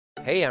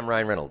Hey, I'm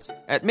Ryan Reynolds.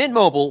 At Mint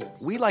Mobile,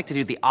 we like to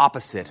do the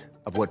opposite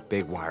of what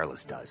Big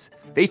Wireless does.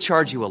 They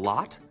charge you a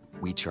lot,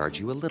 we charge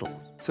you a little.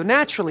 So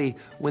naturally,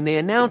 when they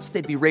announced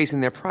they'd be raising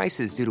their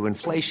prices due to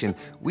inflation,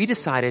 we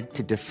decided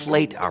to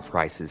deflate our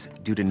prices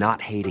due to not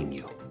hating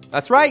you.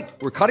 That's right.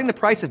 We're cutting the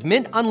price of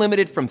Mint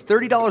Unlimited from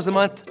 $30 a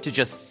month to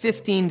just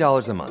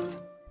 $15 a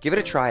month. Give it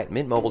a try at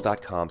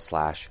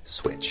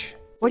mintmobile.com/switch.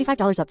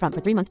 $45 up front for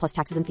 3 months plus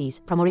taxes and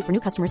fees. Promo rate for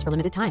new customers for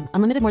limited time.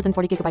 Unlimited more than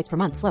 40 gigabytes per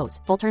month. Slows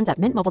full terms at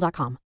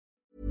mintmobile.com.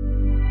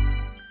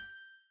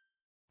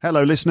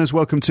 Hello, listeners.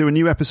 Welcome to a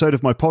new episode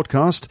of my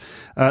podcast.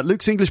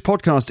 Luke's English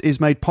Podcast is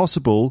made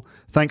possible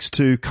thanks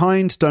to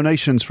kind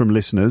donations from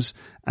listeners.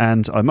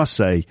 And I must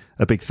say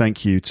a big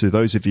thank you to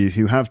those of you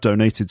who have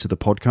donated to the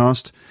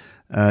podcast.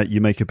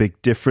 You make a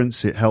big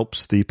difference. It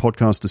helps the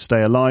podcast to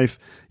stay alive.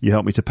 You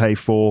help me to pay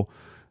for,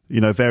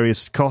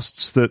 various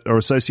costs that are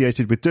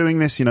associated with doing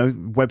this,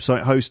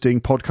 website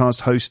hosting,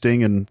 podcast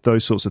hosting, and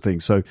those sorts of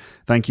things. So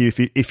thank you.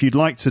 If you'd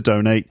like to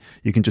donate,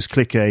 you can just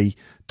click a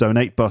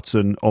donate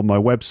button on my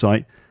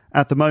website.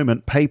 At the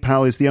moment,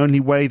 PayPal is the only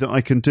way that I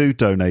can do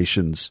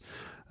donations.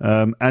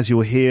 As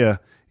you'll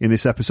hear in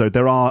this episode,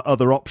 there are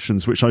other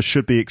options which I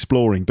should be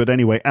exploring. But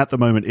anyway, at the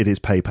moment, it is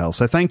PayPal.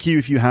 So thank you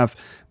if you have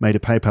made a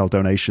PayPal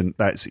donation.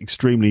 That's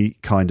extremely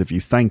kind of you.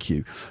 Thank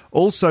you.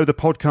 Also, the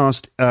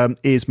podcast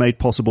is made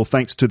possible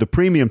thanks to the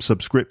premium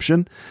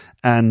subscription.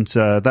 And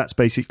that's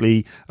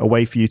basically a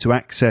way for you to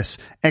access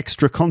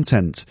extra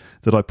content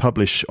that I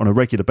publish on a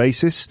regular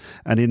basis.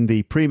 And in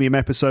the premium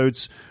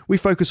episodes, we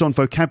focus on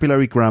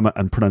vocabulary, grammar,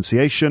 and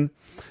pronunciation.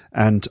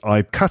 And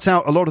I cut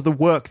out a lot of the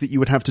work that you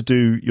would have to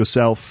do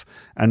yourself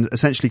and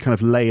essentially kind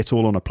of lay it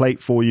all on a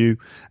plate for you.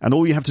 And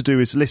all you have to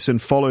do is listen,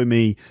 follow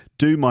me,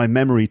 do my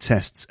memory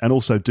tests, and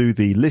also do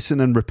the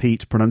listen and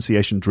repeat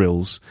pronunciation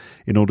drills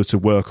in order to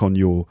work on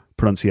your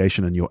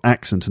pronunciation and your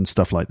accent and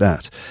stuff like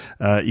that.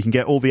 You can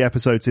get all the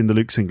episodes in the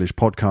Luke's English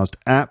Podcast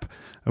app,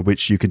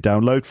 which you can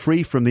download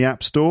free from the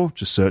App Store.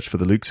 Just search for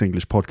the Luke's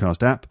English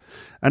Podcast app.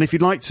 And if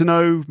you'd like to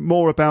know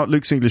more about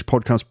Luke's English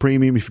Podcast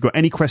Premium, if you've got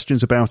any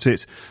questions about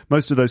it,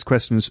 most of those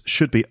questions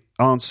should be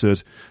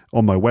answered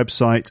on my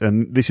website.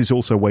 And this is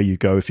also where you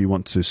go if you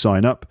want to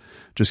sign up.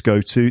 Just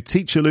go to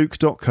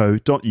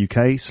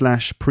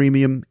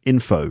teacherluke.co.uk/premium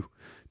info.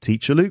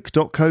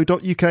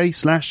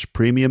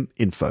 teacherluke.co.uk/premium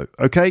info.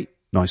 Okay?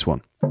 Nice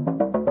one.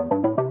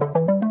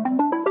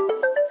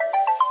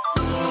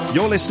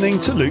 You're listening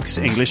to Luke's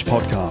English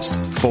Podcast.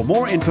 For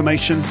more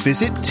information,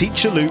 visit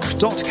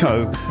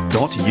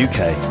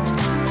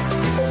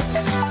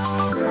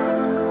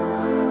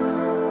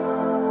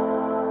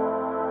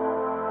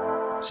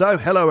teacherluke.co.uk. So,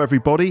 hello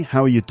everybody.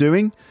 How are you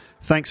doing?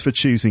 Thanks for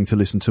choosing to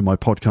listen to my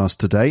podcast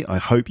today. I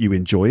hope you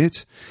enjoy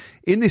it.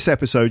 In this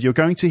episode, you're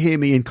going to hear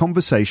me in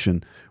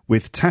conversation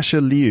with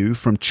Tasha Liu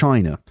from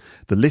China,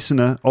 the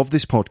listener of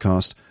this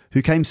podcast,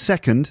 who came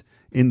second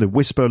in the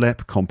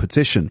WispoLep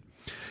competition.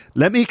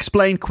 Let me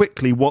explain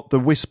quickly what the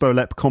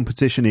WispoLep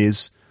competition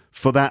is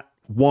for that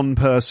one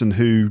person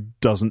who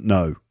doesn't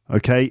know,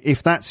 okay?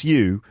 If that's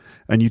you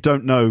and you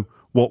don't know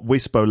what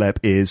WispoLep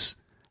is,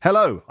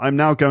 hello, I'm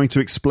now going to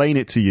explain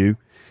it to you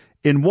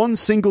in one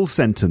single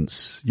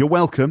sentence. You're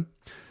welcome.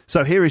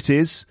 So here it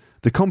is,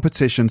 the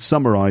competition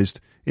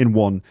summarized in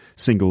one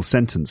single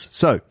sentence.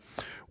 So,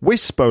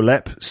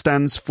 WispoLep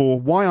stands for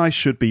Why I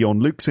Should Be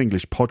on Luke's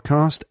English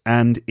Podcast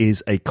and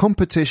is a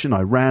competition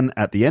I ran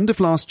at the end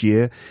of last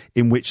year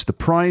in which the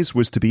prize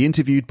was to be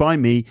interviewed by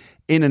me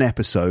in an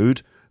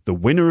episode, the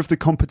winner of the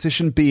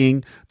competition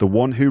being the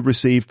one who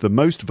received the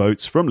most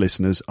votes from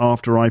listeners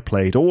after I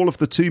played all of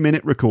the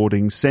 2-minute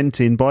recordings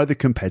sent in by the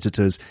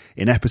competitors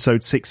in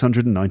episode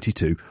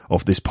 692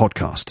 of this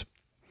podcast.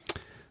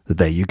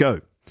 There you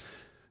go.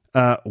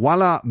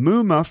 Wala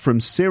Muma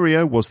from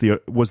Syria was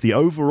the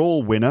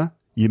overall winner.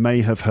 You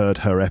may have heard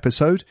her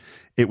episode.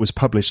 It was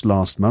published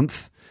last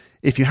month.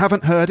 If you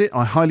haven't heard it,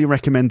 I highly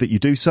recommend that you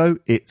do so.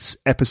 It's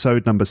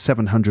episode number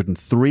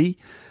 703,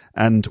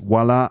 and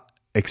Wala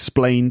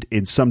explained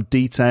in some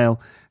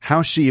detail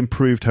how she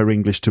improved her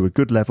English to a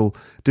good level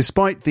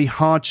despite the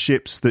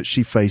hardships that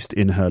she faced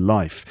in her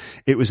life.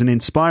 It was an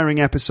inspiring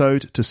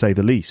episode, to say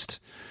the least.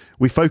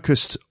 We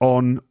focused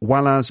on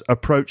Wala's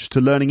approach to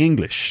learning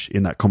English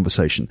in that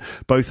conversation,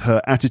 both her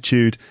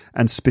attitude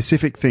and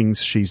specific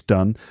things she's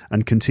done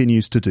and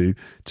continues to do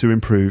to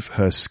improve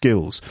her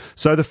skills.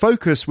 So the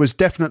focus was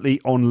definitely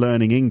on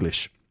learning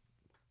English.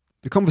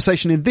 The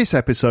conversation in this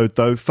episode,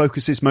 though,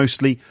 focuses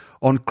mostly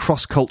on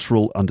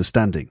cross-cultural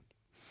understanding.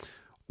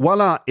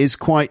 Wala is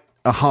quite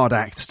a hard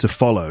act to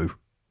follow,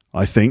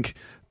 I think,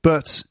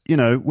 but,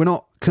 we're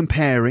not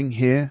comparing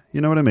here,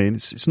 you know what I mean?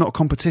 It's not a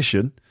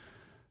competition.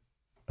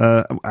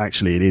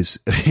 Actually, it is.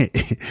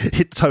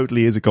 It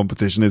totally is a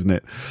competition, isn't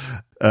it?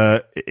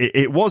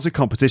 It was a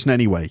competition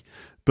anyway.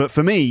 But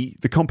for me,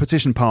 the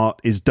competition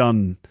part is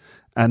done.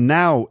 And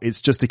now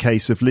it's just a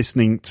case of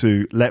listening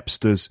to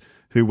Lepsters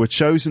who were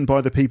chosen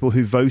by the people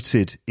who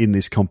voted in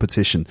this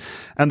competition.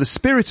 And the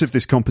spirit of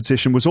this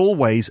competition was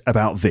always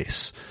about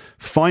this: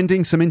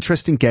 finding some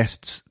interesting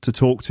guests to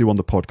talk to on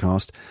the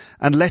podcast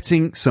and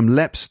letting some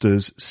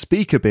Lepsters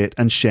speak a bit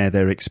and share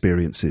their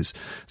experiences.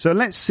 So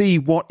let's see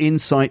what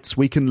insights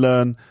we can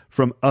learn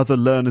from other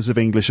learners of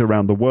English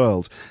around the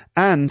world.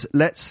 And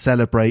let's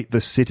celebrate the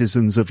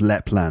citizens of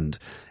Lapland.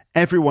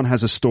 Everyone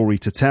has a story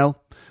to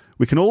tell.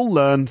 We can all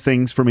learn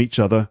things from each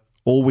other.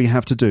 All we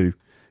have to do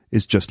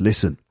is just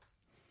listen.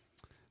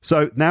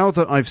 So now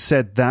that I've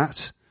said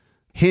that,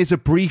 here's a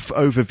brief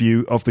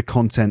overview of the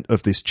content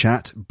of this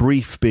chat,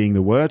 brief being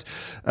the word.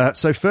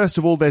 So first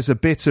of all, there's a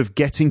bit of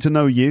getting to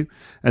know you,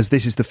 as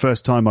this is the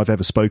first time I've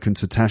ever spoken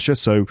to Tasha.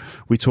 So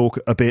we talk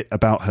a bit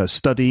about her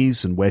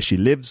studies and where she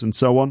lives and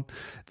so on.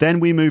 Then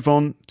we move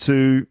on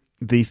to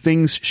the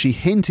things she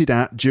hinted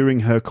at during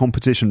her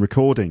competition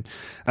recording.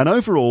 And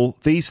overall,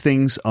 these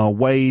things are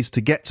ways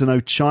to get to know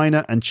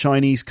China and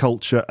Chinese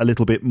culture a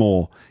little bit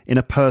more in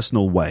a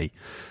personal way.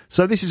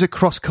 So this is a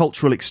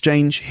cross-cultural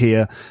exchange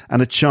here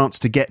and a chance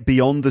to get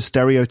beyond the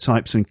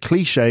stereotypes and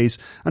cliches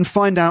and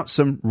find out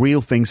some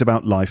real things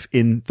about life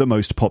in the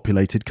most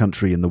populated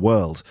country in the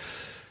world.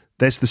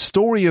 There's the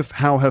story of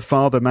how her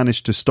father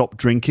managed to stop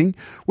drinking,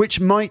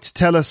 which might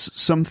tell us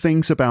some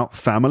things about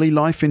family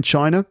life in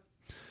China.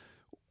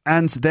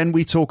 And then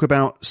we talk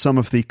about some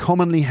of the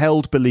commonly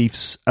held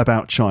beliefs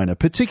about China,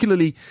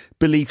 particularly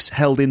beliefs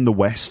held in the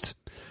West,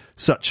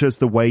 such as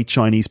the way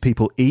Chinese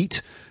people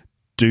eat.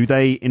 Do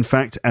they, in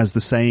fact, as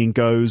the saying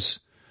goes,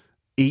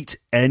 eat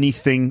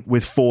anything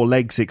with four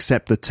legs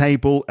except the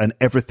table and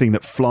everything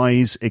that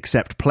flies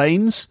except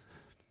planes?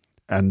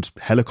 And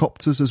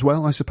helicopters as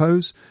well, I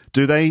suppose.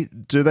 Do they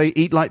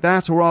eat like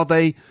that, or are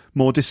they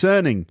more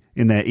discerning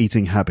in their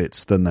eating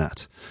habits than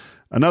that?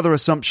 Another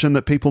assumption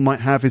that people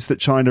might have is that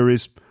China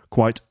is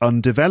quite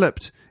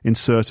undeveloped in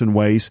certain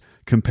ways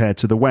compared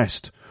to the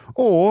West,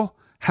 or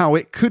how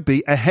it could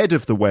be ahead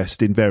of the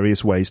West in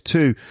various ways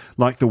too,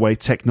 like the way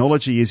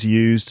technology is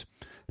used,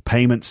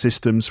 payment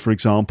systems, for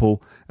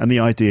example, and the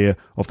idea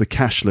of the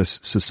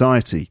cashless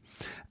society.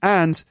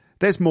 And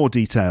there's more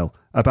detail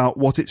about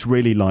what it's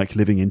really like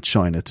living in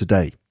China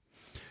today.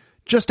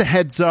 Just a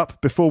heads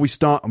up before we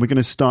start, and we're going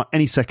to start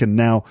any second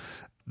now,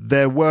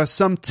 there were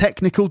some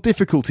technical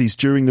difficulties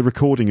during the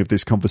recording of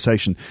this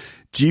conversation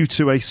due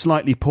to a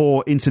slightly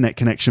poor internet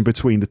connection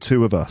between the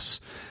two of us.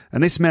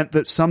 And this meant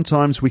that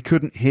sometimes we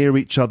couldn't hear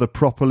each other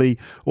properly,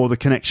 or the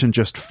connection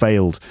just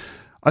failed.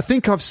 I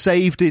think I've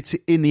saved it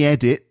in the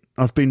edit.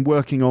 I've been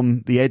working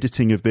on the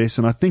editing of this,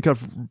 and I think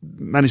I've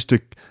managed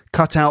to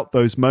cut out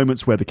those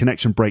moments where the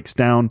connection breaks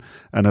down,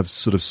 and I've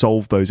sort of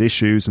solved those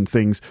issues and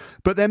things.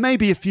 But there may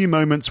be a few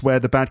moments where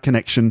the bad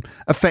connection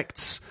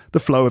affects the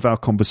flow of our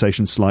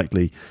conversation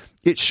slightly.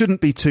 It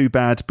shouldn't be too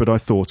bad, but I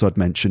thought I'd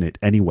mention it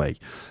anyway.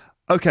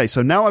 Okay,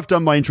 so now I've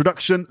done my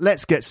introduction,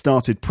 let's get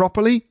started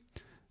properly,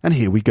 and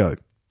here we go.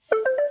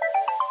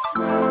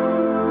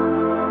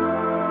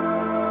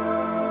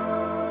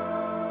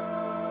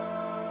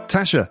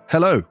 Tasha,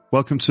 hello.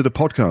 Welcome to the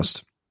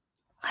podcast.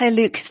 Hi,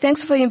 Luke.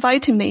 Thanks for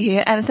inviting me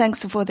here, and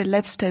thanks for the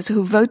Lepsters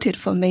who voted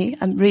for me.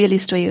 I'm really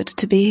thrilled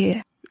to be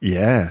here.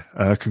 Yeah,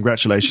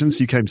 congratulations.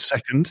 You came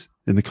second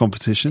in the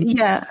competition.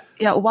 Yeah.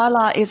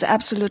 Wala is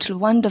absolutely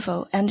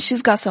wonderful, and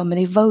she's got so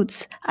many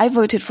votes. I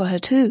voted for her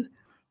too.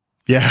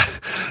 Yeah,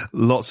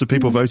 lots of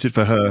people voted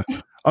for her.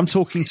 I'm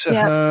talking to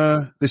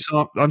her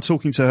I'm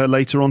talking to her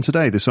later on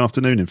today, this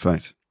afternoon, in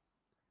fact.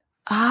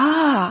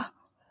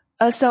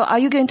 So are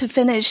you going to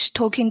finish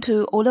talking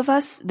to all of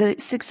us, the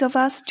 6 of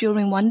us,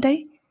 during one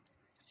day?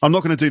 I'm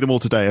not going to do them all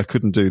today. I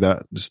couldn't do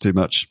that. It's too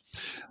much.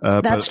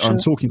 That's true. I'm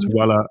talking to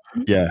Wala.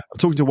 Yeah, I'm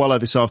talking to Wala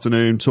this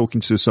afternoon,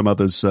 talking to some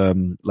others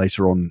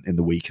later on in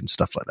the week and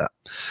stuff like that.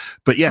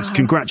 But yes,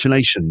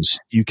 congratulations.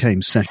 You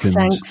came second.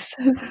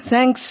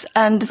 Thanks.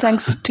 And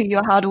thanks to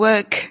your hard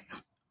work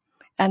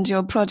and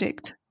your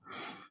project.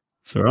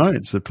 It's all right.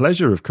 It's a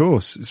pleasure, of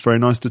course. It's very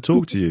nice to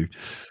talk to you.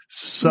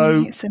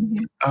 So,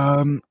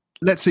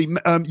 let's see.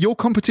 Your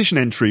competition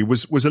entry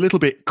was a little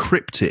bit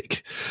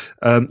cryptic.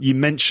 You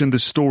mentioned the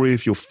story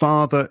of your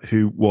father,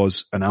 who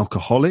was an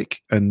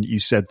alcoholic, and you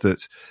said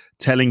that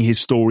telling his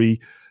story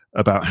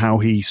about how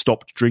he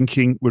stopped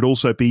drinking would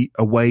also be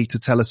a way to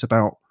tell us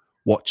about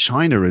what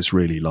China is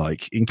really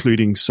like,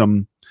 including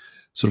some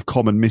sort of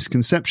common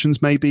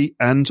misconceptions maybe.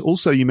 And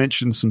also you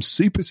mentioned some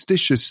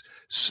superstitious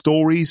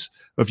stories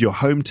of your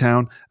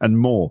hometown and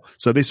more.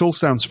 So this all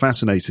sounds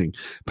fascinating.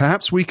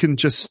 Perhaps we can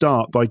just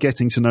start by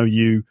getting to know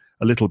you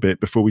a little bit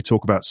before we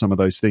talk about some of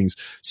those things.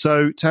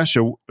 So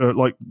Tasha,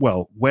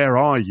 where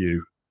are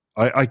you?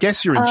 I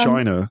guess you're in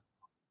China.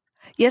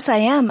 Yes, I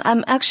am.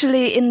 I'm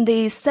actually in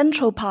the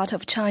central part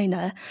of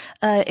China.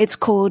 It's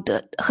called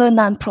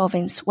Henan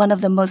province, one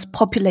of the most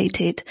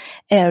populated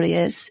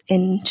areas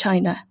in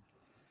China.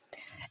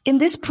 In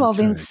this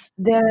province,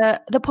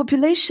 the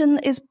population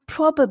is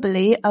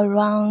probably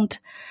around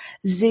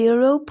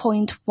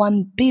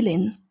 0.1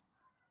 billion.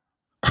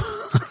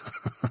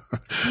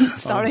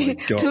 Sorry,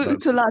 oh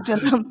God, too large a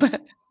number.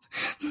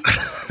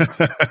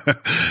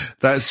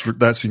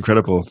 That's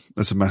incredible.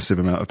 That's a massive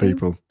amount of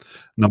people,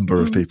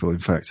 number of people, in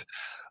fact.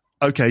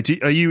 Okay,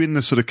 are you in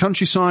the sort of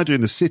countryside or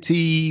in the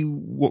city?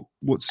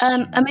 What's?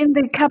 I'm in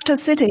the capital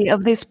city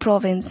of this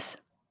province.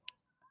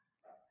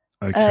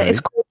 Okay, it's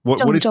called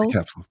what is the Zhengzhou.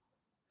 capital?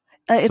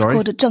 It's Sorry?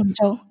 called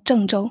Zhengzhou.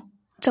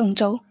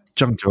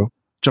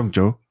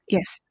 Zhengzhou.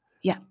 Yes,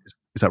 yeah,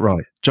 Is that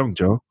right?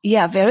 Zhengzhou.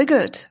 yeah, very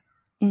good.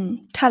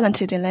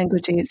 Talented in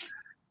languages.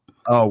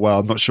 Oh well,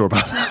 I'm not sure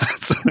about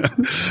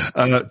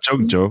that.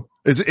 Zhengzhou.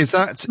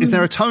 Is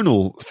there a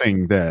tonal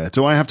thing there?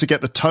 Do I have to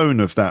get the tone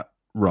of that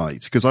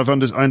right? Because I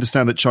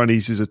understand that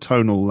Chinese is a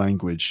tonal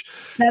language.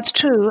 That's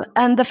true.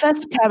 And the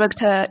first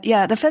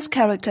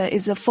character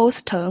is the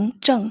fourth tone,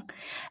 zheng.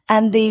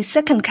 And the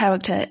second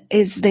character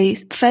is the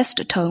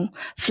first tone,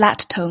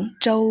 flat tone,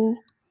 zhou.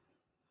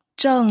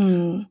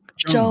 Zheng,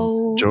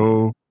 zhou.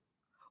 Zhou.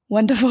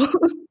 Wonderful.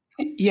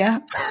 Yeah.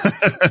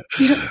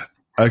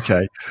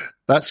 Okay.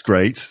 That's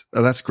great.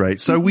 That's great.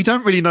 So we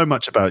don't really know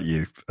much about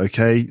you.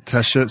 Okay,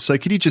 Tasha. So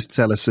can you just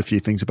tell us a few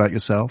things about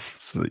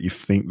yourself that you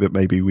think that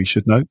maybe we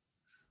should know?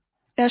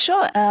 Yeah,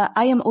 sure.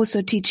 I am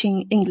also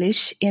teaching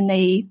English in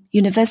a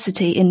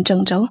university in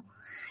Zhengzhou,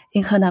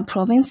 in Henan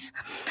province.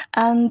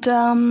 And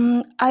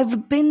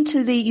I've been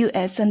to the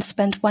US and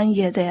spent 1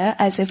 year there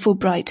as a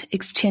Fulbright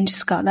exchange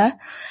scholar.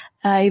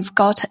 I've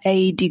got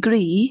a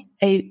degree,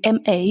 a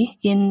MA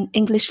in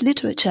English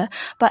literature,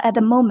 but at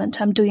the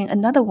moment I'm doing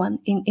another one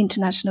in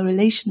international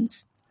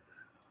relations.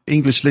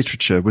 English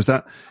literature, was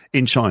that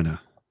in China?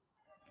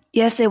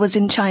 Yes, it was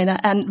in China,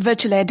 and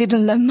virtually I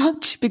didn't learn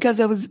much because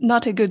I was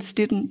not a good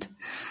student.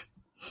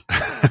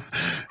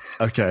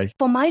 Okay.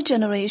 For my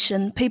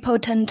generation, people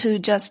tend to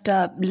just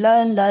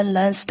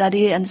learn,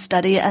 study,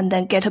 and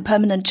then get a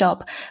permanent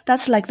job.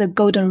 That's like the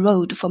golden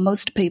road for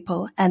most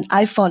people, and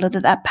I followed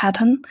that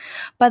pattern.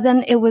 But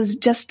then it was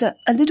just a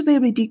little bit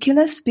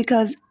ridiculous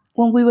because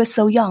when we were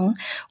so young,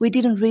 we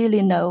didn't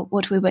really know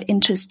what we were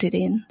interested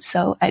in.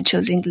 So I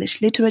chose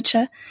English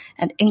literature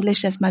and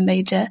English as my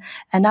major,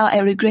 and now I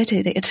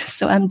regretted it.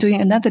 So I'm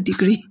doing another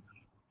degree.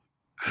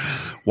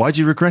 Why do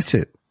you regret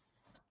it?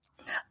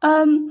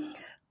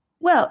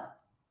 Well,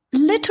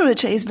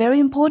 literature is very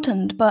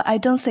important, but I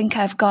don't think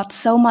I've got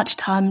so much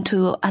time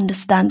to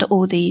understand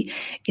all the,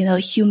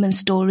 human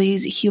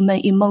stories, human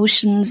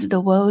emotions,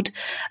 the world.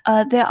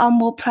 There are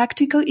more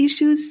practical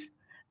issues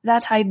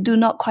that I do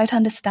not quite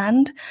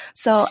understand.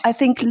 So I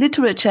think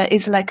literature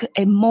is like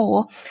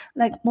more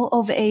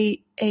of an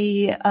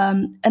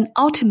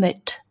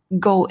ultimate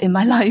goal in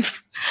my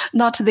life,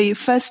 not the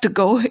first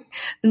goal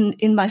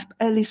in my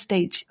early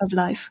stage of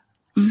life.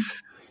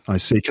 I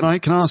see. Can I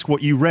ask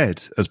what you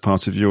read as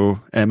part of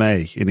your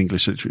MA in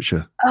English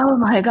literature? Oh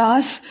my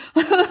God.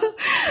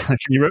 Can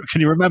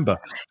you remember?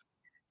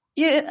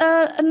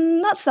 Yeah,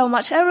 not so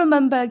much. I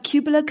remember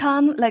Kubla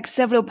Khan, like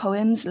several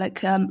poems,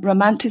 like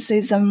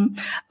Romanticism,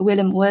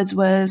 William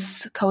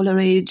Wordsworth,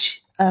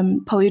 Coleridge,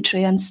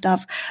 poetry and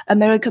stuff,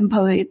 American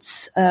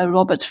poets,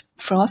 Robert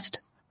Frost,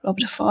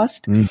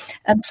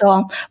 and so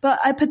on. But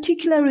I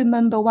particularly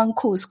remember one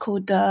course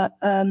called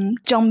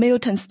John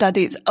Milton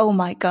Studies. Oh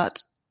my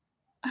God.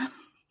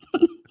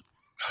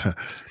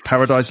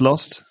 Paradise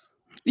Lost?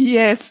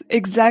 Yes,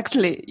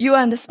 exactly. You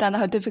understand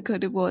how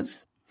difficult it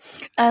was.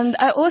 And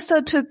I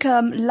also took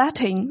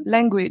Latin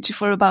language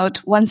for about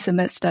 1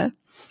 semester.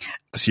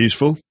 That's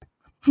useful.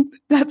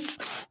 That's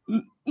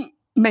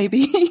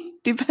maybe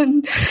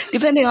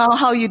depending on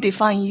how you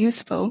define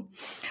useful.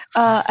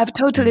 I've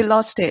totally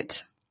lost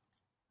it.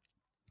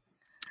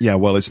 Yeah,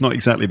 well, it's not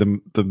exactly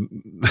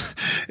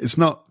it's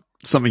not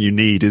something you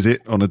need, is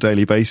it, on a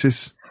daily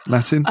basis?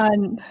 Latin?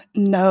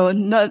 No,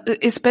 not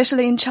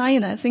especially in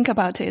China. Think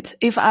about it.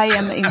 If I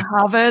am in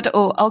Harvard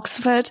or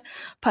Oxford,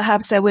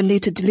 perhaps I will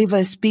need to deliver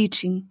a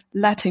speech in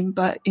Latin,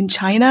 but in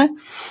China,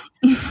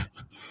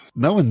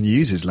 no one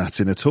uses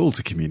Latin at all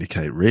to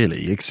communicate,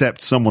 really,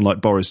 except someone like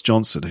Boris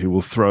Johnson, who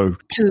will throw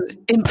to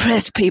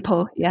impress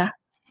people. Yeah,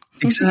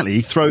 exactly.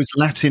 He throws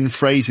Latin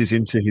phrases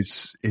into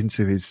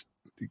his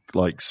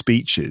like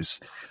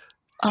speeches.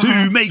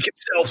 To make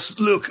himself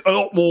look a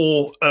lot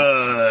more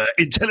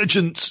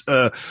intelligent,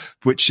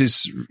 which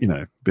is,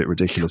 a bit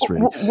ridiculous,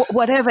 really.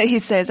 Whatever he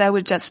says, I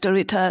would just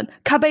return.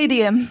 Carpe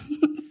diem.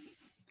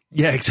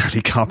 Yeah,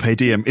 exactly. Carpe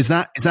diem. Is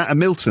that a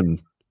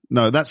Milton?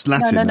 No, that's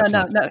Latin.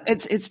 No.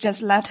 It's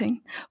just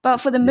Latin. But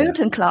for the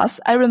Milton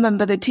class, I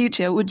remember the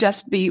teacher would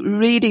just be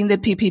reading the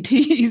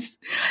PPTs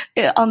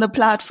on the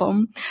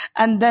platform,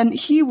 and then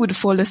he would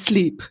fall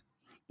asleep.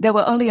 There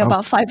were only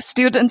about 5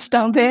 students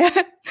down there,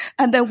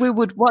 and then we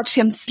would watch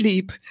him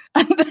sleep,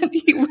 and then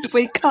he would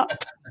wake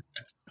up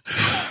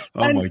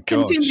and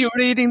continue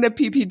reading the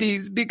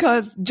PPTs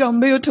because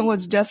John Milton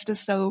was just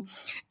so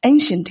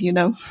ancient,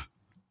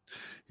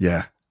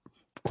 Yeah,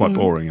 quite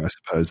boring, I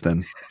suppose,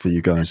 then, for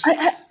you guys.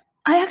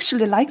 I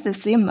actually like the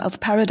theme of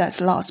Paradise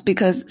Lost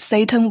because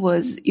Satan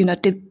was,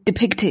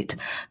 depicted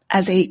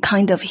as a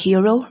kind of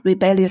hero,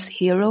 rebellious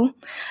hero,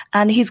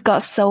 and he's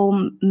got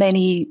so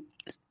many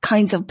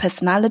kinds of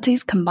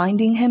personalities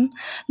combining him,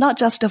 not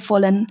just a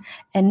fallen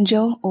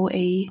angel or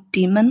a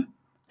demon.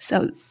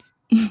 So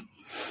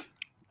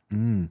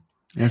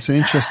It's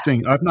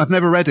interesting. I've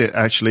never read it,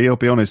 actually. I'll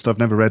be honest. I've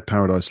never read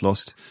Paradise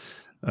Lost.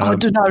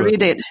 Do not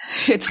read it.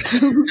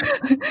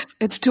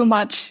 It's too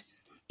much,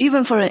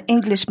 even for an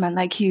Englishman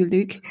like you,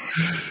 Luke.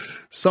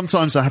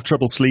 Sometimes I have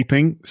trouble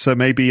sleeping, so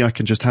maybe I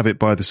can just have it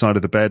by the side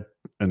of the bed,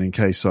 and in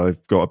case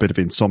I've got a bit of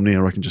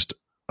insomnia, I can just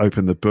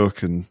open the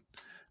book and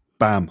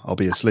bam, I'll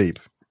be asleep,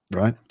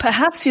 right?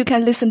 Perhaps you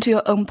can listen to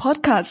your own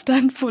podcast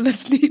and fall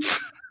asleep.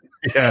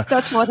 Yeah.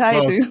 That's what I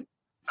do.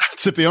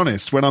 To be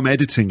honest, when I'm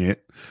editing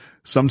it,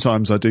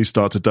 sometimes I do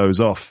start to doze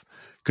off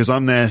because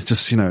I'm there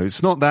just,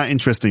 it's not that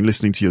interesting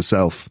listening to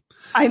yourself.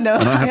 I know,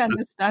 I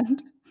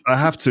understand. I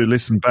have to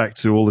listen back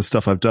to all the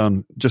stuff I've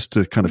done just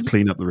to kind of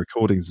clean up the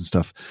recordings and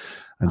stuff.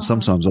 And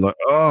sometimes I'm like,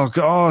 oh,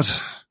 God.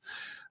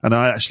 And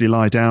I actually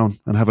lie down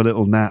and have a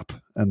little nap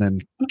and then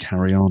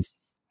carry on.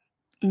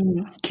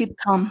 Keep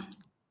calm.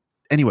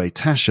 Anyway,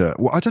 Tasha,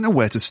 I don't know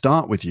where to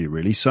start with you,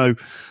 really. So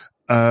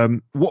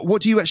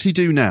what do you actually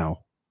do now?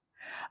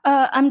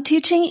 I'm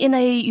teaching in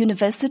a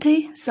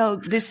university, so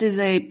this is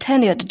a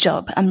tenured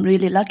job. I'm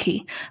really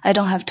lucky. I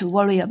don't have to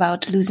worry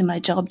about losing my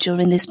job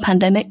during this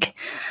pandemic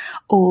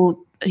or,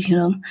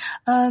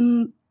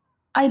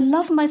 I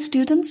love my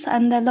students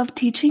and I love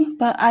teaching,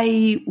 but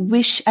I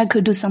wish I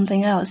could do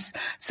something else.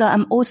 So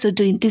I'm also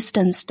doing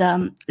distance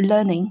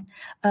learning.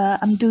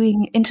 I'm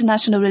doing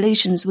international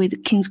relations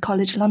with King's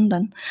College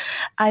London.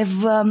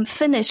 I've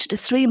finished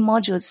 3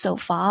 modules so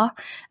far,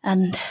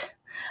 and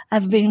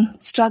I've been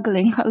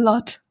struggling a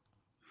lot.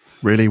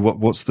 Really?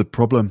 What's the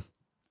problem?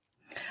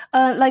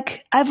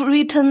 I've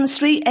written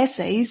 3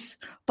 essays,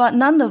 but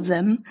none of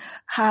them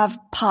have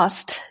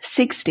passed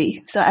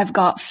 60. So I've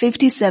got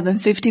 57,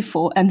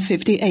 54, and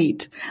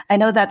 58. I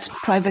know that's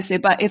privacy,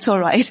 but it's all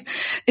right.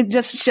 It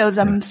just shows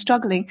I'm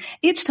struggling.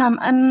 Each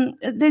time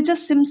there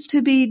just seems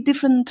to be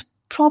different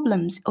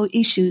problems or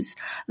issues.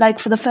 Like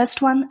for the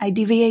first one, I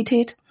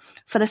deviated.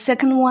 For the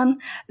second one,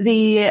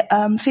 the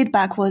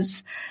feedback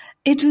was,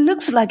 it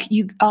looks like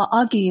you are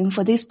arguing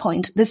for this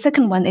point. The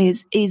second one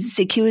is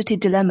security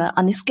dilemma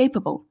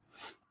unescapable?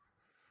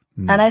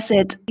 And I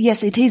said,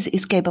 yes, it is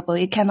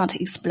escapable. It cannot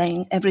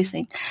explain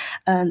everything.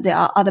 There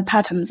are other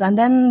patterns. And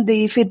then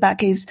the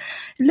feedback is,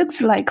 it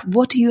looks like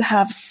what you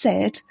have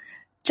said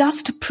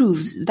just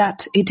proves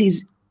that it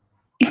is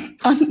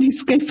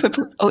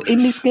unescapable or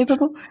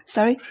inescapable.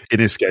 Sorry?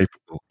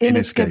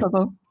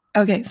 Inescapable.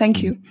 Okay,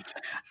 thank you.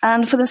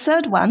 And for the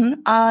third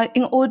one,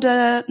 in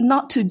order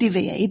not to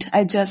deviate,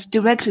 I just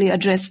directly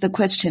address the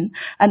question.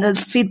 And the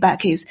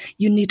feedback is,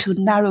 you need to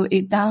narrow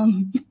it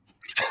down.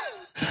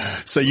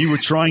 So you were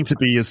trying to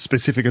be as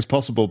specific as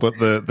possible, but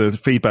the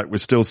feedback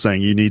was still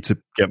saying you need to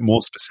get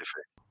more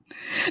specific.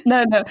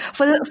 No.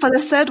 For the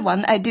third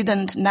one, I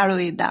didn't narrow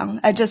it down.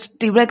 I just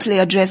directly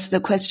addressed the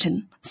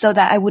question so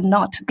that I would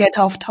not get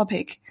off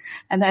topic.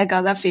 And I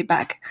got that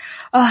feedback.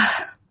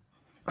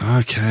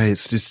 Okay,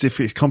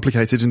 it's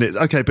complicated, isn't it?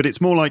 Okay, but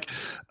it's more like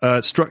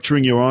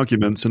structuring your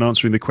arguments and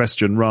answering the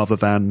question rather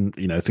than,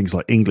 things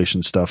like English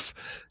and stuff.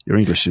 Your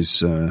English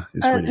is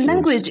really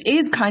language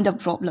is kind of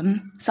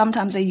problem.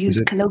 Sometimes I use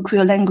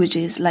colloquial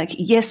languages like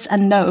yes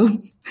and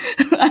no.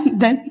 And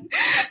then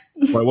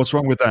Well, what's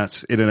wrong with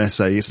that in an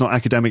essay? It's not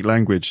academic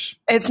language.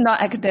 It's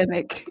not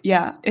academic.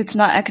 Yeah, it's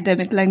not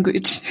academic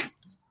language.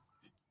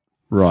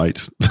 Right.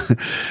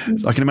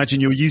 So I can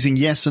imagine you're using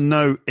yes and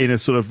no in a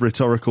sort of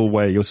rhetorical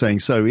way. You're saying,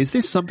 so is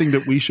this something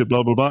that we should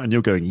blah, blah, blah? And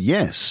you're going,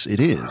 yes,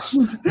 it is.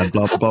 And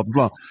blah, blah, blah, blah,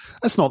 blah.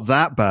 That's not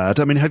that bad.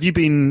 I mean, have you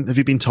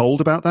been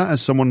told about that?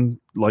 Has someone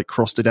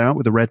crossed it out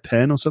with a red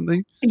pen or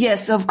something?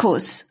 Yes, of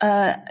course.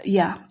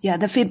 Yeah.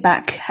 The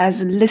feedback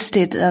has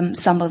listed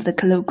some of the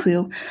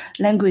colloquial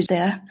language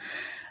there.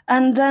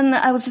 And then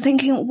I was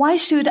thinking, why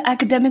should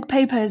academic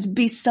papers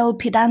be so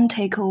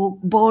pedantic or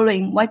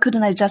boring? Why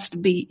couldn't I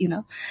just be,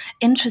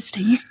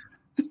 interesting?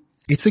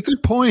 It's a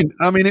good point.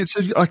 I mean,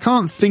 I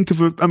can't think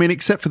of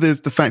except for the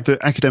fact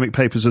that academic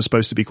papers are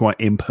supposed to be quite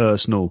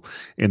impersonal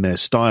in their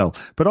style.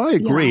 But I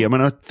agree. Yeah. I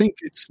mean, I think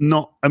it's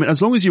not, as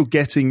long as you're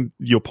getting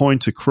your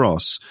point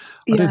across,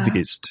 I don't think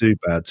it's too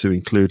bad to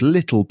include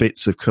little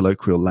bits of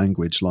colloquial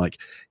language, like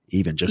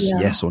even just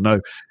yes or no.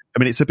 I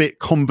mean, it's a bit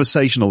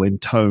conversational in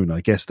tone. I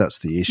guess that's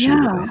the issue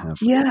that they have.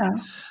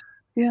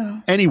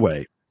 Yeah.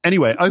 Anyway.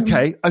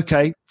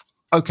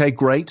 Okay,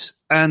 great.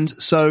 And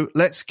so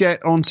let's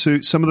get on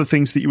to some of the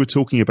things that you were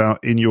talking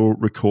about in your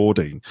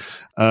recording.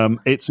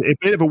 It's a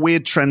bit of a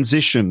weird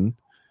transition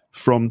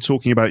from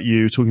talking about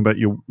your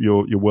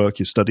work,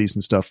 your studies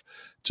and stuff,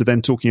 to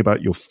then talking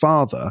about your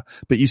father.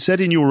 But you said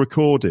in your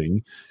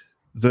recording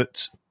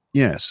that,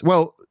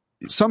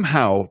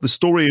 somehow the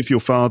story of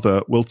your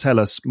father will tell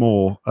us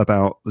more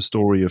about the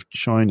story of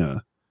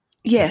China.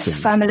 Yes,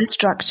 family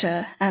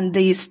structure and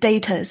the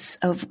status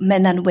of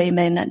men and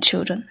women and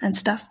children and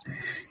stuff.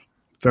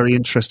 Very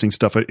interesting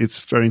stuff. It's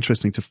very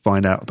interesting to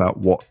find out about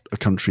what a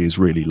country is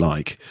really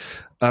like.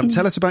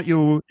 Tell us about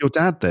your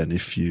dad then,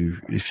 if you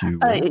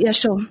yeah,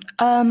 sure.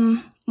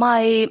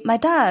 My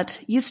dad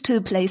used to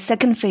play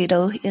second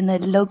fiddle in a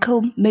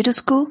local middle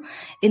school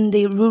in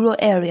the rural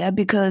area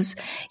because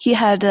he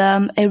had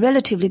a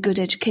relatively good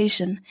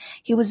education.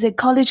 He was a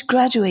college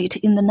graduate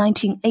in the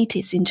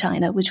 1980s in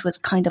China, which was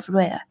kind of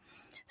rare.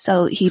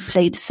 So he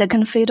played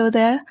second fiddle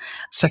there.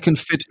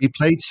 He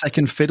played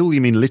second fiddle?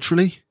 You mean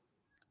literally?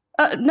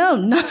 No,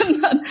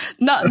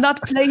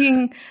 not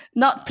playing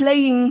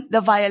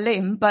the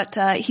violin, but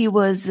he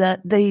was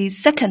the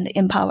second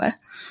in power.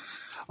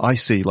 I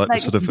see, like the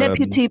sort of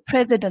deputy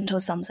president or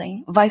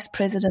something, vice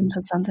president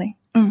or something.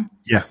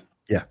 Yeah,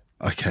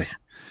 okay.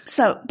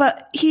 So,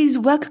 but his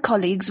work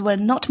colleagues were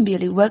not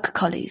merely work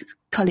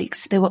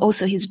colleagues; they were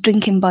also his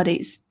drinking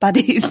buddies.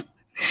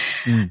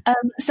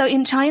 So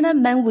in China,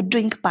 men would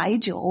drink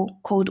baijiu,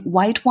 called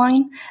white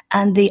wine,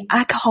 and the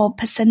alcohol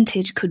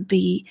percentage could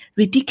be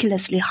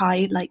ridiculously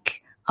high,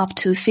 like up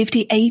to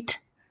 58%.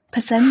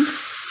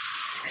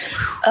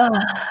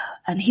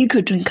 And he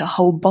could drink a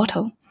whole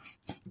bottle.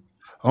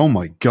 Oh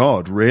my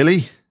God,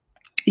 really?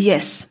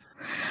 Yes.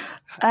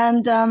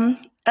 And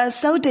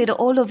so did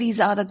all of his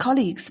other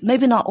colleagues.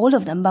 Maybe not all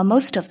of them, but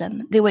most of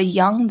them. They were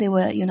young, they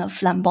were,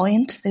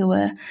 flamboyant, they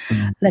were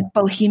like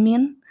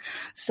bohemian.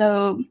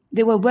 So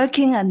they were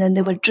working and then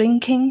they were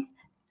drinking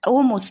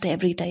almost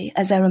every day,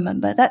 as I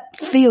remember. That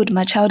filled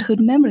my childhood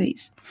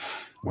memories.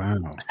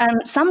 Wow.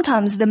 And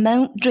sometimes the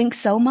men drink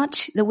so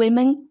much, the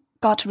women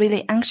got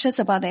really anxious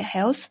about their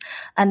health,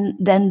 and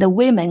then the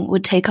women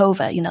would take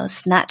over,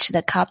 snatch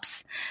the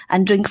cups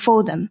and drink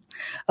for them.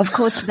 Of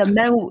course, the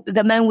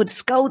men would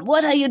scold,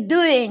 "What are you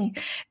doing?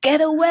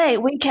 Get away.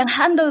 We can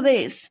handle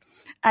this."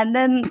 And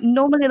then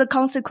normally the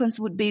consequence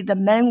would be the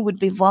men would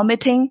be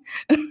vomiting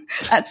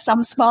at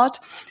some spot,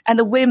 and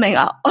the women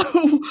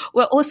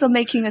were also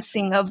making a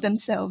scene of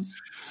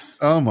themselves.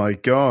 Oh my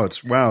God.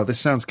 Wow. This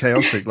sounds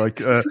chaotic. Like,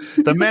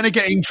 the men are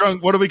getting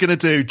drunk. What are we going to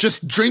do?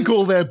 Just drink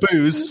all their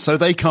booze so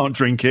they can't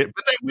drink it,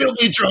 but they will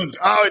be drunk.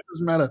 Oh, it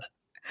doesn't matter.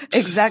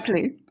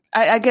 Exactly.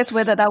 I guess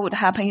whether that would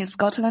happen in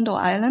Scotland or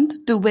Ireland.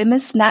 Do women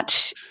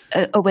snatch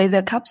away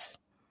their cups?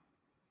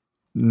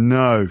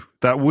 No,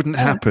 that wouldn't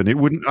happen. It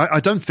wouldn't. I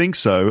don't think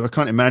so. I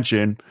can't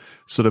imagine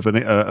sort of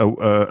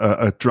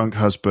a drunk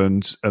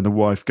husband and the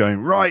wife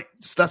going, "Right,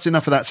 that's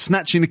enough of that,"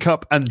 snatching the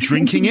cup and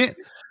drinking it.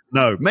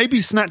 No,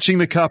 maybe snatching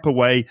the cup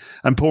away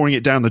and pouring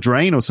it down the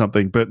drain or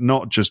something, but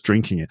not just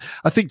drinking it.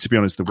 I think, to be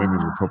honest, the women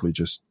would probably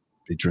just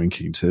be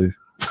drinking too.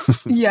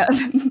 Yeah,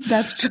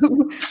 that's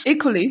true.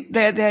 Equally,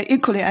 they're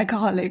equally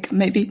alcoholic,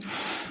 maybe.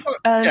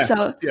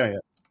 So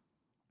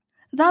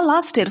that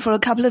lasted for a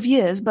couple of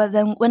years, but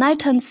then when I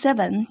turned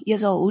 7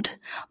 years old,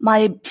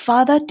 my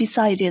father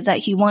decided that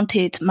he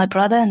wanted my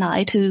brother and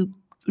I to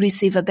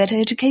receive a better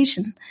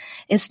education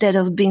instead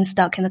of being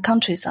stuck in the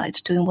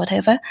countryside doing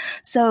whatever.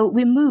 So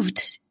we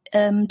moved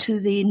to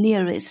the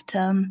nearest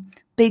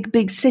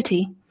big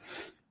city.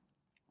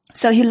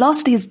 So he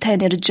lost his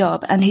tenured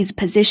job and his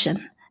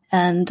position.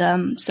 And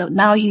so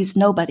now he's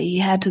nobody. He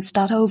had to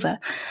start over.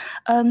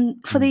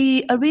 For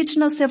the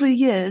original several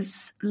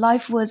years,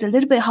 life was a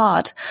little bit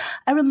hard.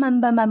 I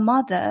remember my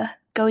mother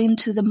going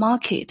to the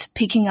market,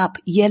 picking up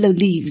yellow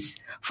leaves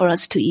for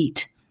us to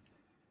eat.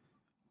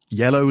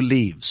 Yellow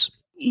leaves?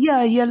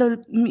 Yeah, yellow,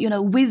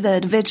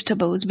 withered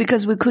vegetables,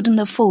 because we couldn't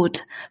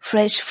afford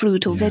fresh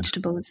fruit or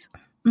vegetables.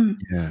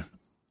 Yeah.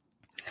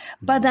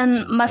 But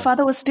then my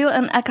father was still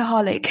an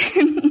alcoholic.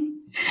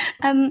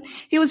 And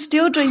he was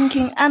still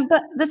drinking.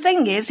 But the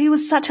thing is, he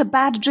was such a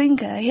bad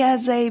drinker. He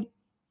has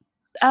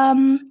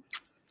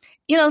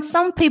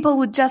some people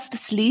would just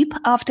sleep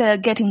after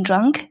getting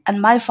drunk,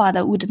 and my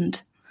father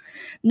wouldn't.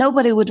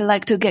 Nobody would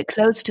like to get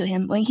close to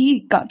him when he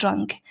got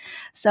drunk.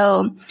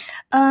 So,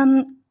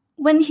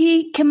 when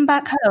he came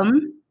back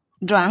home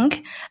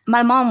drunk,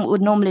 my mom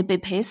would normally be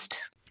pissed.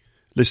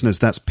 Listeners,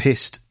 that's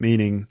pissed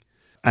meaning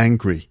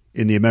angry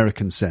in the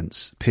American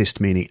sense. Pissed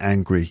meaning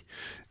angry.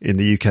 In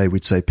the UK,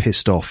 we'd say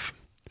pissed off.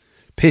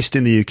 Pissed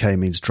in the UK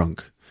means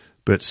drunk.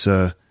 But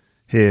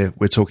here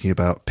we're talking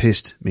about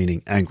pissed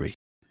meaning angry.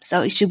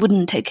 So she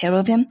wouldn't take care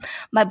of him.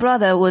 My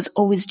brother was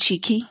always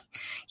cheeky.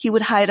 He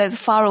would hide as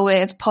far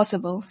away as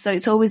possible. So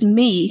it's always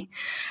me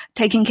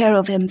taking care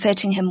of him,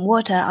 fetching him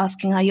water,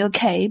 asking, "Are you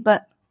okay?"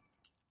 But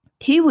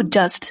he would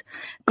just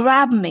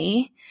grab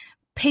me,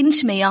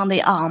 pinch me on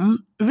the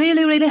arm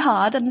really, really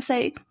hard and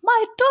say,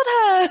 "My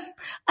daughter!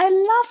 I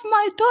love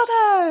my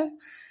daughter!"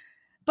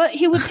 But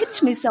he would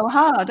pinch me so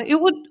hard. It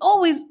would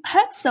always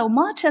hurt so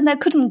much, and I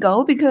couldn't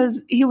go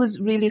because he was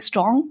really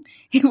strong.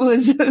 He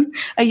was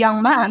a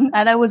young man,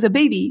 and I was a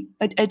baby,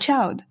 a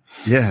child.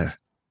 Yeah.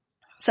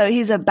 So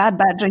he's a bad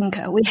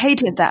drinker. We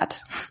hated that.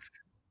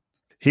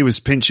 He was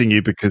pinching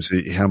you because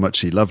how much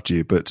he loved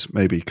you, but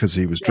maybe because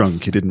he was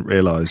drunk, he didn't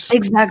realize.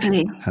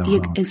 Exactly. How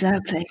hard.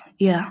 Exactly.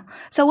 Yeah.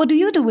 So what do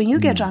you do when you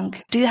get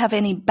drunk? Do you have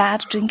any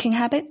bad drinking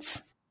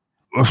habits?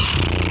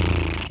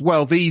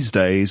 Well, these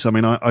days, I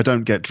mean, I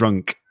don't get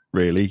drunk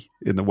really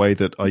in the way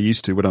that I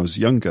used to when I was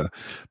younger.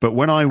 But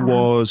when I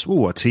was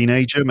a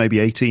teenager, maybe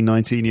 18,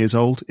 19 years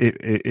old,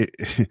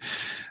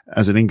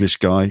 as an English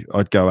guy,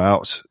 I'd go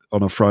out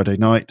on a Friday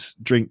night,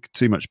 drink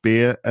too much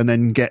beer, and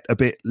then get a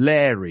bit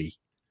leery.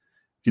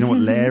 Do you know what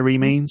leery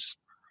means?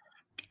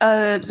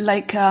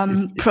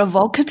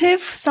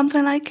 Provocative,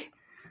 something like.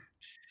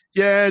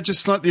 Yeah,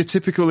 just like the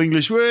typical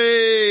English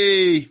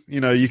way.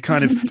 You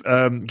kind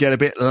of get a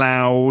bit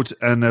loud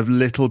and a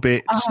little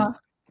bit.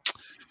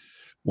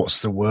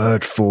 What's the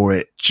word for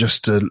it?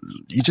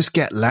 You just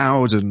get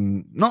loud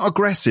and not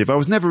aggressive. I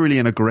was never really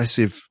an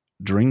aggressive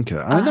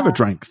drinker. I never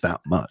drank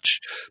that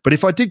much. But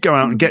if I did go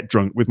out and get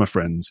drunk with my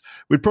friends,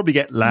 we'd probably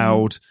get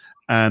loud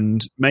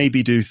and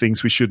maybe do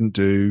things we shouldn't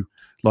do.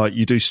 Like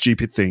you do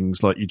stupid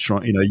things, like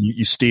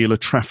you steal a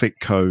traffic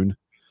cone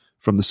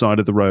from the side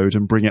of the road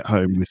and bring it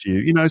home with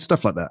you,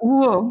 stuff like that.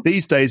 Whoa.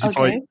 These days,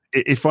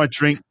 if I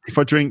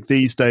drink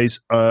these days,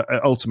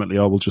 ultimately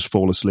I will just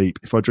fall asleep.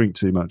 If I drink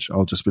too much,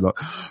 I'll just be like,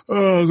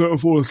 oh, I'm going to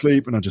fall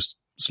asleep, and I just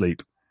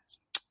sleep.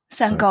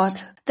 Thank God.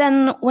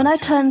 Then when I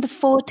turned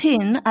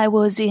 14, I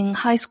was in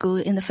high school,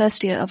 in the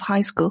first year of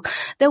high school.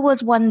 There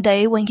was one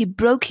day when he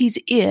broke his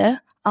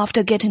ear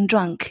after getting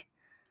drunk.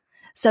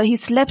 So he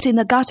slept in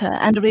the gutter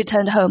and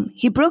returned home.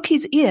 He broke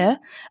his ear.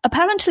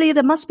 Apparently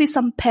there must be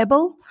some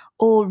pebble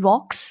or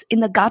rocks in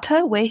the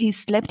gutter where he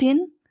slept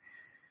in.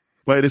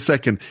 Wait a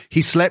second.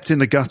 He slept in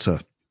the gutter?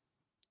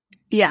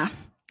 Yeah,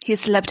 he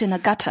slept in a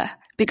gutter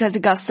because he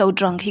got so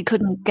drunk he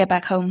couldn't get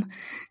back home.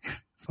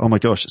 Oh my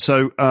gosh.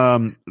 So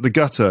the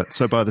gutter,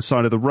 so by the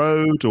side of the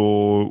road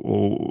or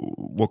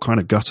what kind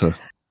of gutter?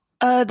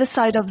 The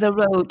side of the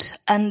road.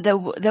 And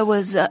there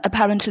was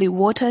apparently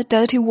water,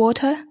 dirty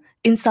water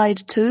inside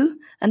too,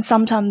 and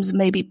sometimes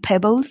maybe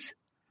pebbles.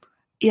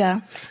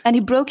 Yeah. And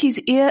he broke his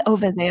ear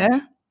over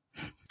there.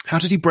 How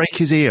did he break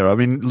his ear? I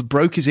mean,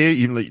 broke his ear,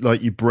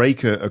 you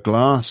break a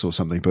glass or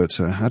something, but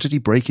how did he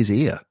break his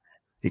ear?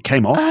 It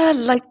came off?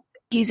 Like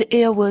his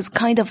ear was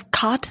kind of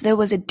cut. There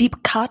was a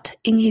deep cut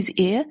in his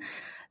ear.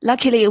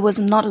 Luckily, it was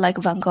not like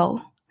Van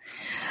Gogh.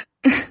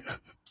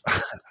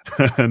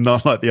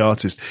 Not like the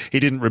artist. He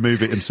didn't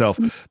remove it himself.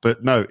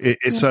 But no,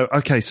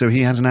 so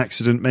he had an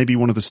accident. Maybe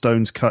one of the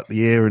stones cut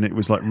the ear and it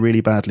was like really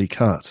badly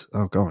cut.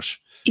 Oh,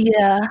 gosh.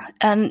 Yeah,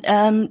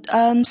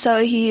 and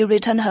so he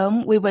returned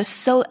home. We were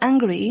so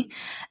angry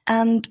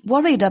and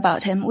worried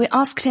about him. We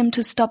asked him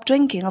to stop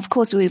drinking. Of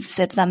course, we've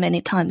said that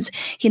many times.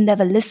 He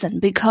never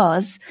listened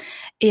because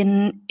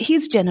in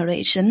his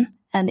generation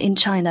and in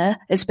China,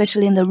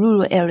 especially in the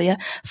rural area,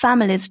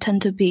 families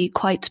tend to be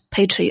quite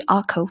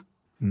patriarchal.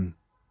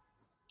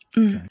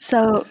 Okay.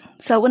 So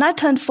when I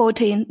turned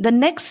 14, the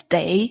next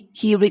day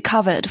he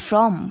recovered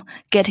from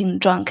getting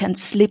drunk and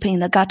sleeping in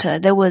the gutter.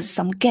 There was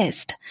some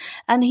guest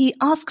and he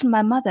asked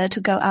my mother to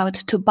go out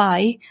to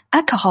buy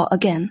alcohol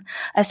again.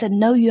 I said,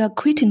 no, you are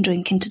quitting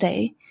drinking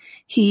today.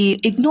 He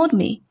ignored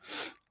me.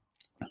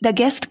 The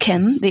guest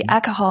came, the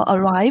alcohol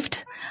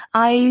arrived.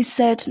 I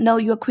said, no,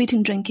 you're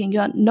quitting drinking. You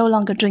are no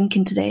longer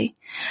drinking today.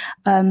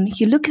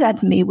 He looked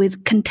at me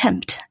with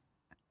contempt.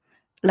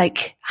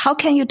 Like, how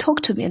can you talk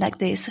to me like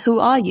this?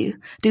 Who are you?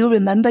 Do you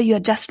remember you're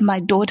just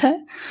my daughter?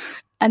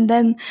 And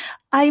then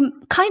I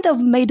kind of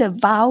made a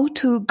vow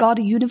to God,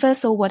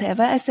 universe or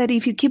whatever. I said,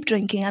 if you keep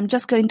drinking, I'm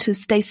just going to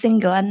stay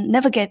single and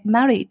never get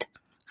married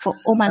for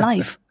all my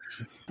life.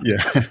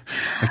 Yeah.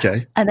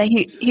 Okay. And then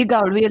he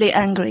got really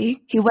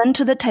angry. He went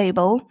to the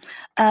table,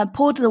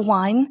 poured the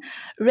wine,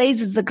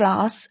 raised the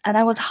glass, and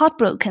I was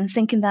heartbroken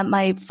thinking that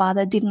my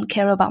father didn't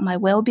care about my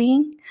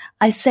well-being.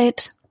 I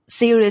said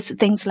serious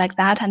things like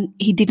that and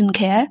he didn't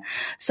care.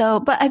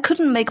 But I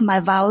couldn't make my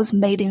vows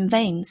made in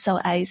vain. So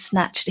I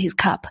snatched his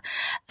cup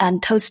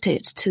and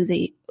toasted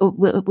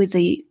with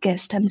the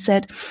guest and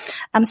said,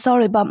 I'm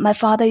sorry, but my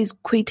father is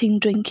quitting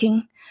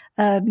drinking.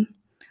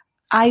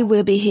 I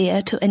will be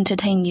here to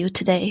entertain you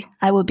today.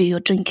 I will be your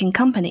drinking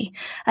company.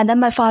 And then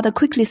my father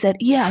quickly said,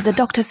 yeah, the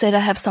doctor said I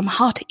have some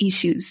heart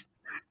issues.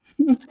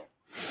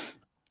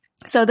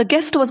 So the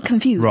guest was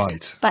confused.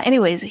 Right. But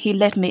anyways, he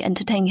let me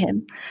entertain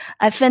him.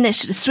 I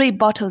finished 3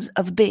 bottles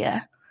of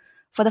beer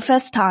for the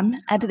first time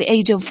at the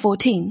age of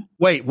 14.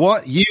 Wait,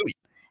 what?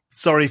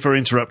 Sorry for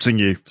interrupting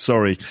you.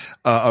 Sorry.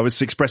 I was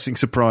expressing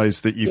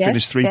surprise that you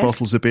finished 3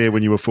 bottles of beer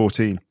when you were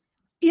 14.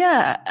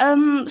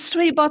 Yeah,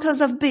 3 bottles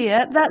of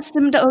beer. That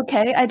seemed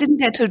okay. I didn't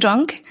get too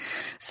drunk.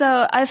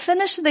 So I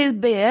finished the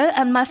beer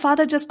and my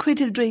father just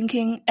quit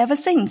drinking ever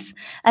since.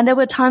 And there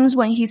were times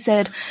when he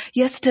said,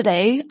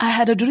 yesterday I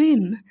had a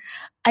dream.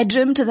 I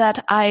dreamed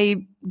that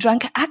I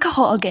drank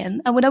alcohol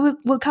again. And when I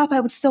woke up, I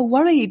was so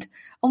worried.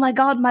 Oh my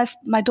God,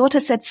 my daughter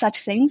said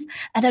such things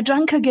and I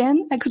drank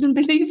again. I couldn't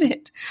believe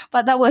it.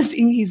 But that was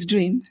in his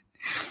dream.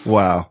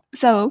 Wow.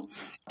 So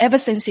ever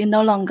since he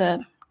no longer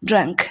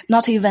drank,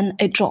 not even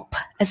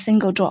a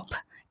single drop,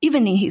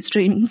 even in his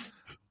dreams.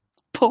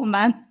 Poor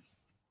man.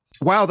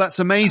 Wow, that's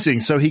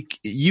amazing. So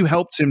you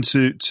helped him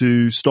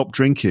to stop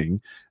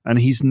drinking and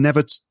he's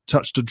never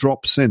touched a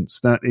drop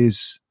since. That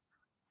is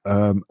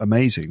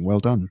amazing. Well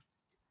done.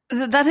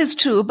 That is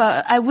true,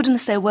 but I wouldn't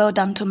say well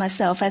done to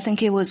myself. I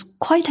think it was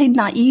quite a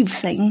naive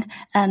thing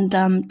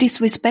and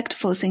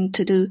disrespectful thing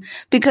to do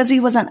because he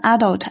was an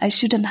adult. I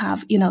shouldn't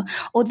have,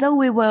 although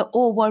we were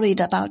all worried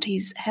about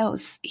his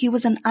health, he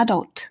was an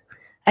adult.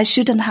 I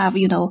shouldn't have,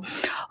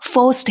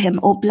 forced him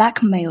or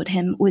blackmailed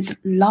him with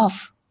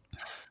love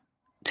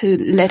to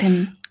let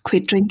him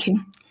quit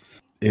drinking.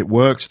 It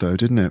worked though,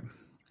 didn't it?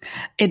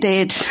 It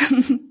did.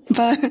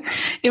 But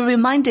it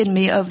reminded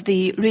me of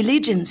the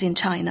religions in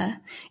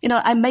China.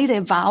 I made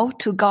a vow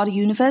to God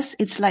universe.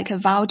 It's like a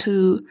vow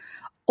to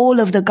all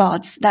of the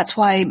gods. That's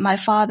why my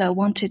father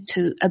wanted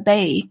to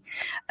obey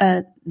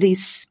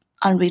this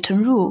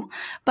unwritten rule.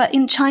 But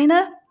in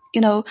China,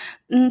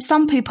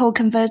 some people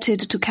converted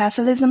to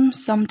Catholicism,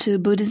 some to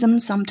Buddhism,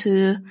 some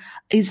to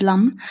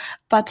Islam.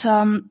 But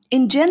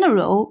in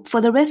general,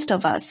 for the rest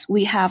of us,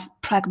 we have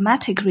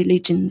pragmatic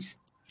religions.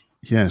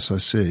 Yes, I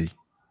see.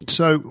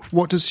 So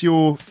what does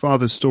your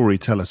father's story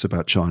tell us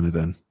about China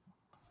then?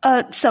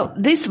 So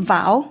this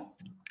vow,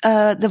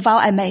 the vow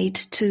I made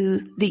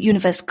to the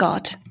universe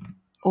God,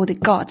 or the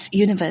God's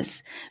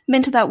universe,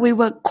 meant that we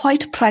were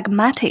quite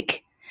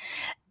pragmatic.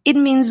 It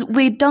means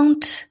we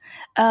don't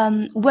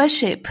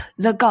worship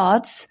the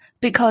gods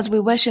because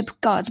we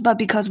worship gods, but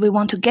because we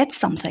want to get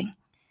something.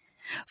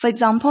 For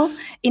example,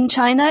 in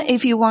China,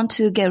 if you want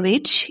to get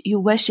rich, you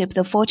worship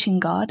the fortune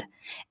god.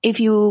 If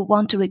you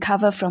want to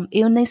recover from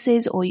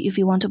illnesses, or if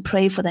you want to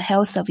pray for the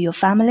health of your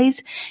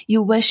families,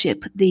 you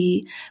worship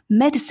the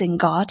medicine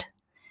god.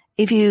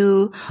 If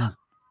you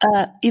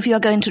are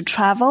going to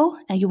travel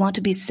and you want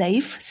to be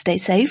safe, stay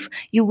safe,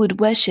 you would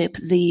worship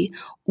the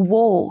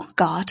war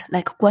god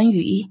like Guan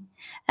Yu.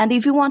 And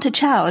if you want a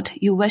child,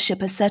 you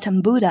worship a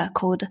certain Buddha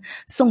called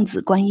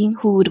Songzi Guanyin,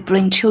 who would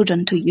bring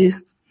children to you.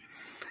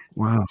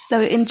 Wow.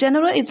 So in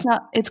general,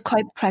 it's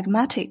quite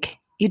pragmatic,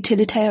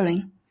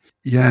 utilitarian.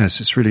 Yes,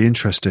 it's really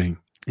interesting.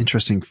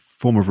 Interesting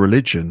form of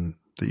religion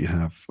that you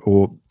have.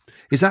 Or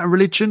is that a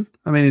religion?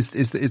 I mean,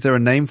 is there a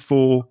name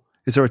for,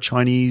 is there a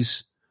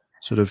Chinese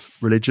sort of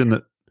religion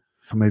that,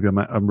 maybe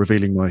I'm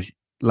revealing my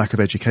lack of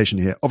education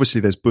here.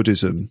 Obviously there's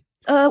Buddhism.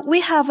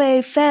 We have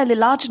a fairly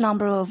large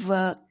number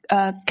of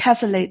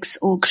Catholics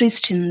or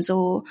Christians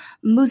or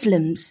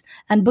Muslims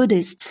and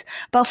Buddhists.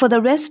 But for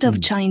the rest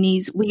of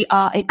Chinese, we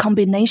are a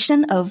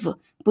combination of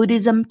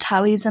Buddhism,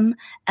 Taoism,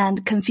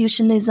 and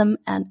Confucianism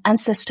and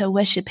ancestor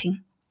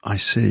worshipping. I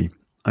see.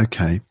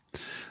 Okay.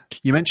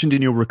 You mentioned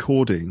in your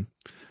recording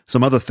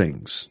some other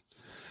things,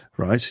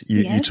 right?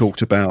 You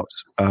talked about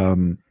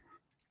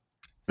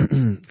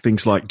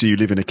things like, do you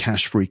live in a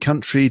cash-free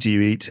country? Do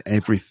you eat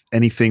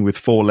anything with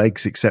four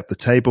legs except the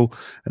table,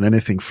 and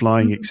anything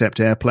flying except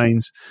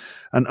airplanes,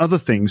 and other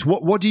things?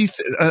 What do you?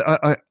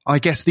 I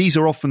guess these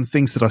are often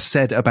things that are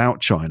said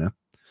about China.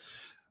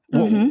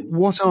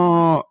 What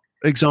are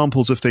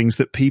examples of things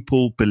that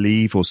people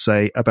believe or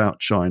say about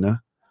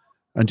China,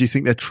 and do you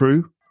think they're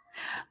true?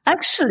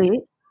 Actually,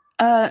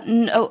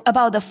 no,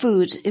 about the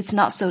food, it's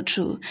not so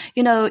true.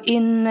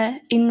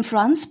 In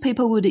France,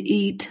 people would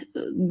eat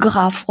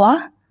gras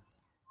foie,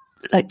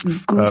 like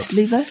goose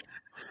liver.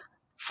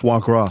 Foie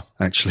gras,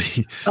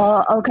 actually.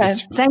 Oh, okay.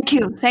 Thank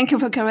you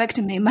for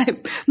correcting me. My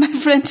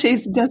French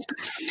is just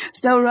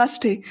so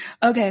rusty.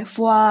 Okay,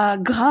 foie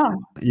gras.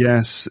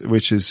 Yes,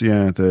 which is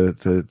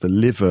the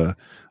liver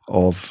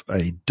of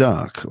a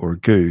duck or a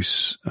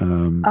goose,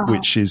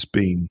 which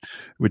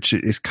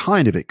is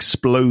kind of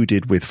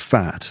exploded with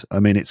fat.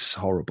 I mean, it's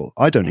horrible.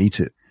 I don't eat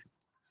it,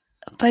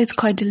 but it's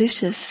quite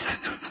delicious.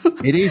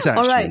 It is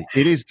actually. Right.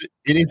 It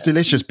is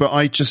delicious. But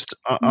I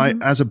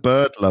as a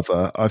bird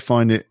lover, I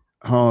find it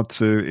hard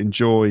to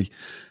enjoy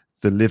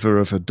the liver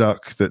of a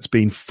duck that's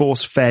been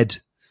force fed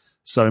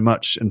so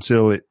much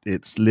until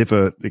its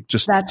liver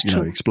explodes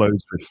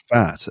with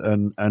fat,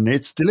 and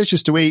it's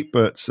delicious to eat,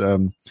 but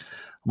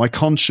my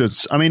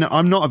conscience, I mean,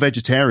 I'm not a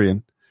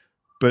vegetarian,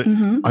 but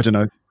I don't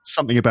know,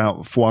 something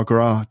about foie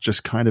gras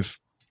just kind of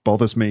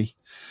bothers me.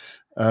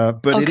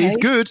 But It is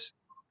good.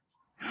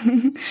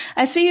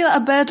 I see you're a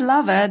bird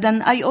lover.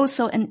 Then are you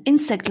also an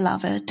insect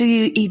lover? Do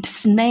you eat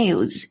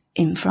snails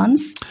in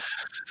France?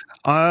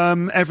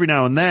 Every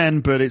now and then,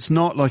 but it's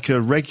not like a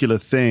regular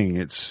thing.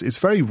 It's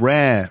very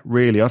rare,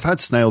 really. I've had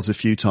snails a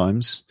few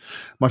times.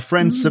 My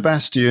friend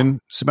Sebastian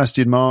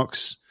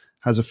Marks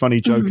has a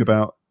funny joke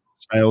about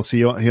snails.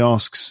 He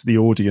asks the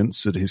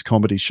audience at his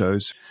comedy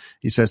shows.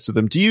 He says to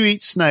them, "Do you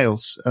eat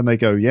snails?" And they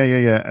go,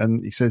 "Yeah."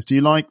 And he says, "Do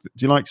you like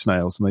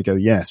snails?" And they go,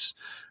 "Yes."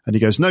 And he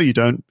goes, "No, you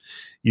don't.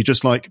 You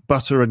just like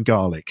butter and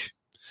garlic."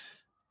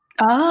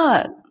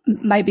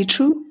 Might be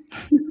true.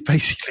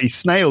 Basically,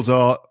 snails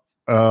are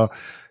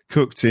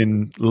cooked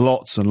in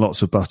lots and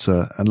lots of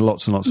butter and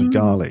lots of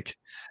garlic.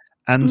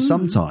 And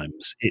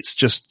sometimes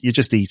you're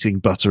just eating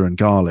butter and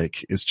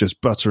garlic. It's just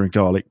butter and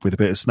garlic with a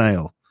bit of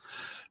snail.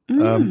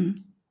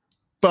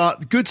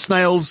 But good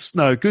snails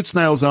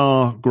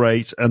are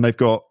great, and they've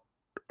got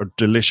a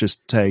delicious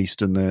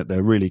taste, and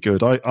they're really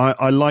good.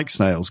 I like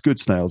snails. Good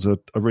snails are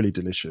really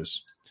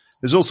delicious.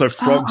 There's also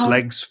frogs'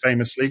 legs,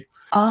 famously.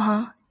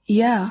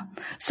 Yeah.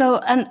 So,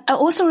 and I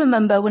also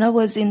remember when I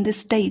was in the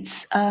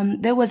States,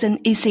 there was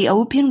an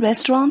Ethiopian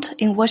restaurant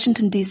in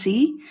Washington,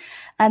 D.C.,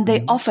 and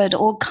they offered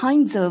all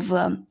kinds of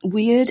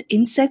weird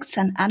insects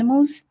and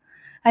animals.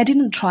 I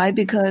didn't try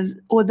because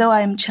although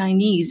I'm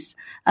Chinese,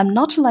 I'm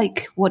not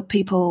like what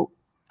people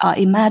are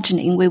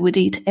imagining we would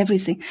eat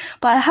everything.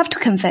 But I have to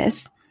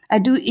confess, I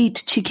do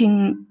eat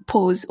chicken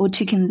paws or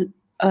chicken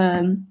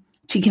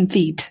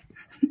feet.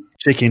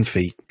 Chicken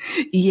feet.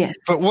 Yes.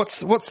 But what's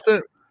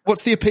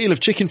the appeal of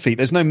chicken feet?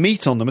 There's no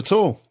meat on them at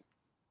all.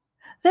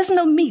 There's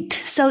no meat,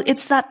 so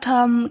it's that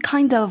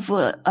kind of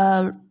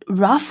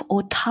rough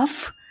or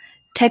tough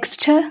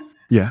texture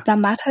that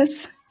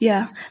matters.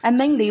 Yeah, and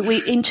mainly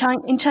in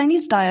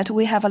Chinese diet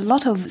we have a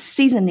lot of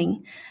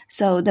seasoning,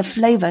 so the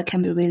flavor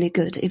can be really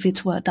good if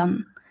it's well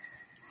done.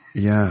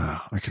 Yeah,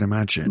 I can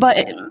imagine. But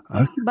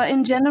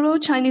in general,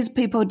 Chinese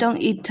people don't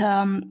eat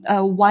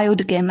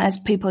wild game as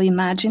people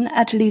imagine.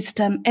 At least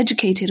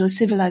educated or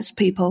civilized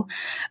people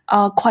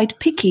are quite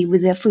picky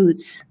with their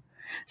foods.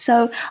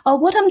 So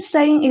what I'm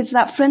saying is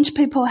that French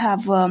people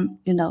have,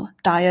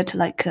 diet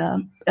like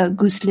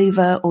goose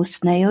liver or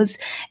snails.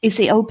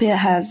 Ethiopia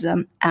has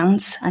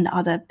ants and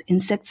other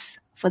insects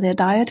for their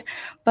diet.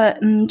 But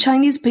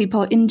Chinese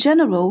people in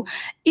general,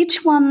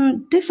 each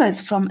one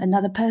differs from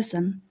another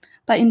person.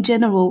 But in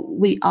general,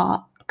 we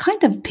are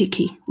kind of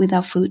picky with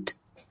our food,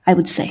 I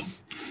would say.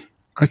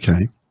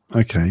 Okay.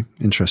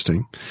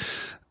 Interesting.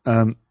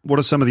 What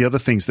are some of the other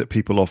things that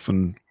people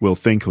often will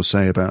think or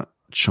say about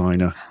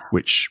China,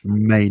 which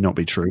may not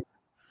be true?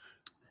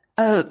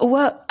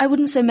 Well, I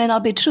wouldn't say may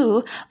not be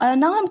true.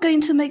 Now I'm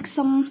going to make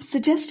some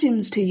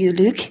suggestions to you,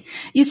 Luke.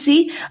 You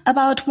see,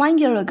 about 1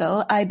 year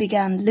ago, I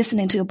began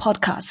listening to your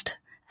podcast.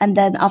 And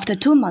then after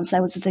 2 months, I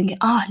was thinking,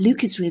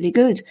 Luke is really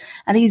good.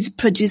 And he's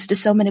produced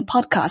so many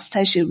podcasts.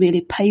 I should really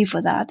pay for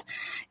that.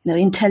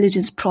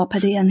 Intelligence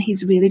Property, and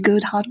he's really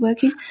good,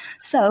 hardworking.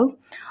 So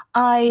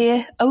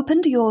I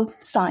opened your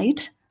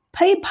site,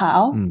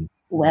 PayPal.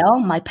 Well,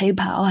 my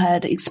PayPal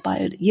had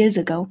expired years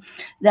ago.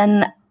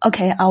 Then,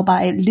 okay, I'll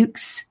buy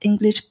Luke's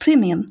English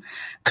Premium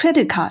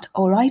credit card.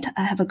 All right,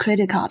 I have a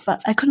credit card,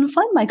 but I couldn't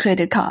find my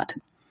credit card.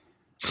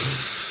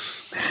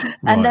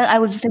 And then I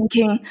was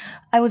thinking,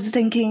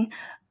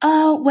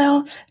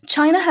 well,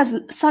 China has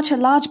such a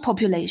large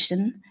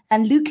population,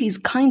 and Luke is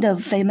kind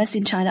of famous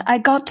in China. I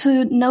got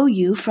to know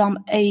you from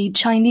a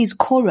Chinese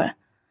Quora.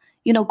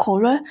 You know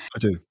Quora? I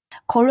do.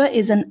 Quora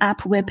is an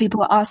app where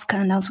people ask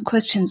and answer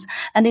questions.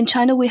 And in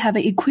China, we have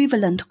an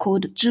equivalent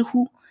called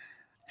Zhihu.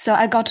 So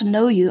I got to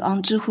know you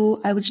on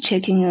Zhihu. I was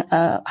checking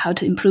how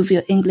to improve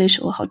your English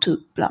or how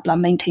to blah, blah,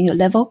 maintain your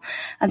level.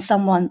 And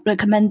someone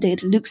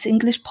recommended Luke's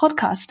English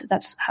podcast.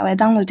 That's how I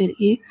downloaded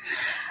you.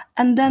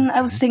 And then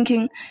I was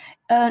thinking,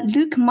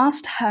 Luke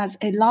must has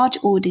a large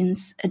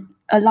audience,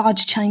 a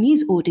large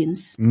Chinese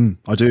audience.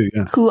 I do,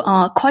 yeah. Who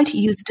are quite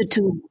used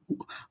to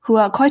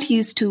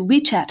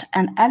WeChat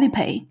and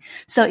Alipay.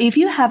 So if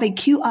you have a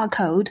QR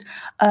code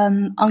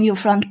on your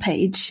front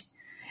page,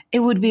 it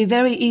would be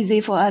very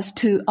easy for us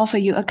to offer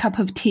you a cup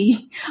of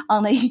tea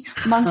on a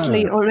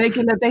monthly or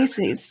regular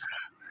basis.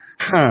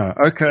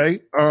 Okay,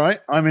 all right.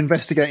 I'm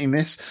investigating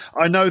this.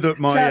 I know that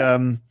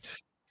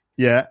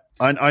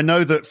I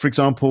know that, for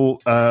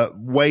example,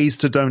 ways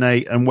to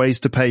donate and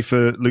ways to pay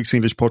for Luke's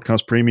English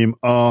Podcast Premium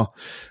are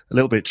a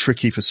little bit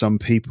tricky for some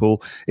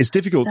people. It's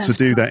difficult to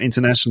do that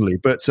internationally.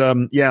 But,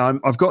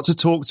 I've got to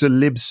talk to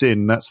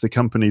Libsyn. That's the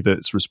company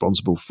that's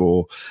responsible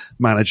for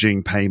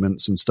managing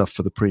payments and stuff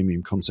for the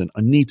premium content.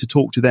 I need to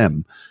talk to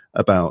them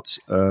about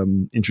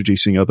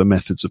introducing other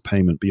methods of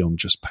payment beyond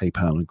just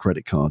PayPal and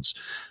credit cards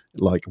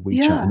like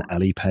WeChat and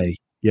Alipay.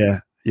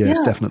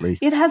 Yes, definitely.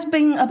 It has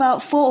been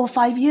about 4 or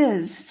 5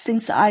 years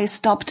since I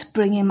stopped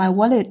taking my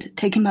wallet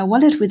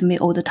with me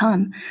all the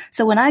time.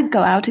 So when I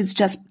go out, it's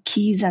just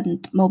keys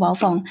and mobile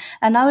phone.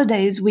 And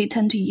nowadays we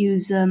tend to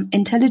use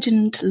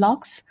intelligent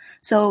locks.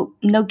 So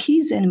no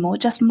keys anymore,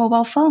 just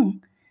mobile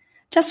phone.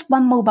 Just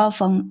one mobile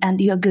phone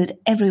and you're good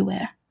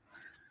everywhere.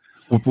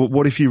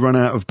 What if you run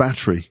out of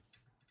battery?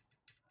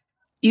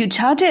 You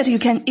charge it. You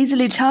can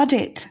easily charge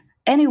it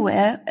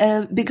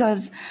anywhere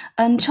because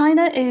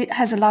China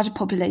has a large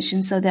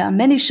population, so there are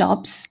many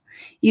shops.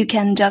 You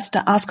can just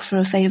ask for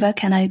a favor.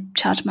 Can I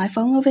charge my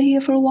phone over here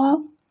for a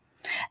while?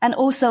 And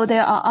also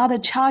there are other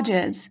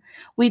charges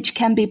which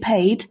can be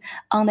paid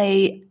on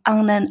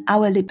an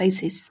hourly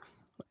basis.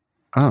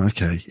 Oh,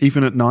 okay.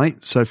 Even at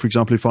night. So, for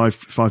example, if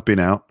I've been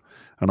out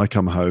and I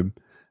come home,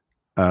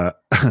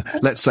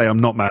 let's say I'm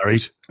not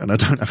married and I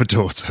don't have a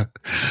daughter,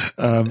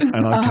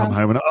 and I come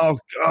home and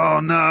oh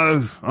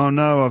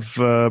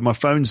no, my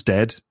phone's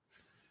dead.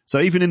 So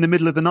even in the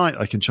middle of the night,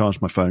 I can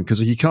charge my phone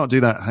because you can't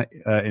do that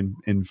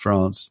in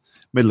France.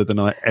 Middle of the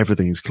night,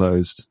 everything's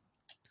closed.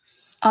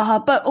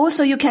 But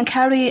also you can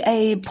carry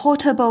a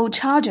portable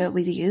charger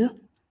with you.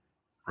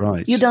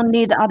 Right. You don't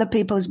need other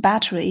people's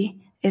battery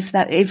if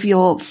the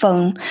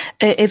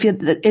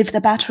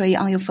battery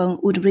on your phone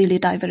would really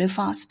die very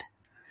fast.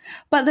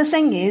 But the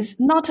thing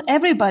is, not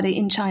everybody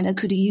in China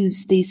could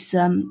use this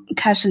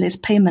cashless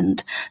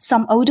payment.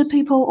 Some older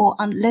people or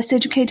less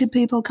educated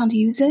people can't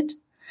use it.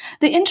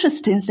 The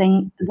interesting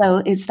thing,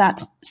 though, is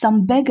that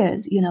some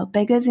beggars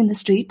in the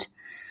street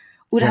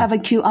would have a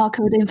QR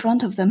code in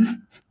front of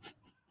them.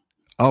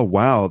 Oh,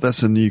 wow.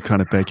 That's a new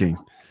kind of begging,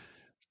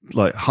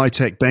 like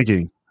high-tech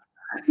begging.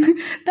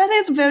 That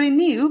is very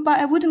new, but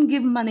I wouldn't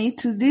give money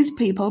to these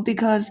people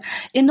because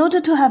in order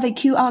to have a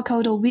QR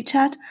code or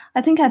WeChat,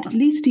 I think at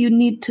least you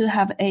need to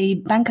have a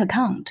bank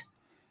account.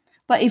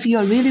 But if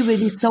you're really,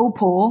 really so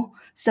poor,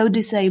 so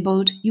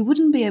disabled, you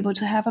wouldn't be able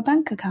to have a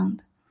bank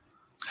account.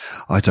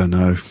 I don't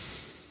know.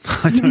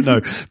 I don't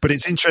know. But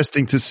it's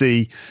interesting to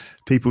see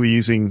people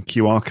using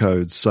QR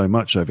codes so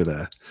much over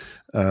there.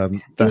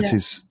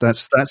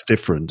 That's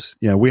different.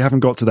 Yeah, we haven't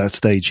got to that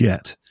stage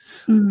yet.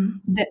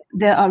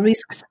 There are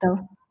risks,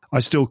 though. I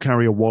still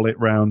carry a wallet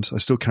around. I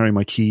still carry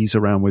my keys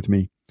around with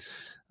me.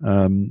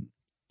 In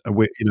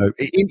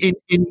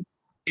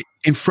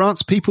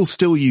France, people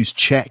still use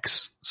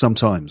checks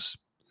sometimes.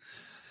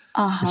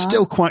 It's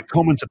still quite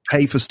common to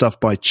pay for stuff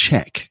by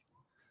check,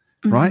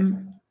 right?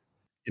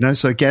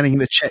 So getting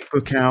the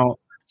checkbook out,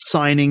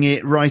 signing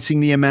it, writing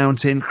the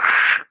amount in,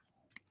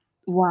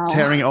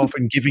 tearing it off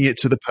and giving it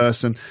to the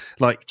person,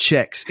 like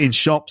checks. In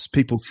shops,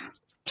 people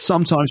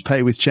sometimes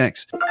pay with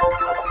checks.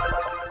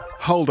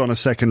 Hold on a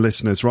second,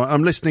 listeners, right?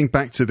 I'm listening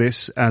back to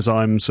this as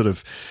I'm sort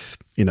of,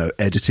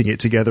 editing it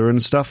together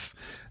and stuff,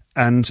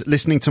 and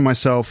listening to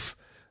myself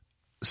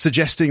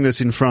suggesting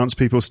that in France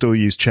people still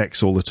use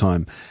checks all the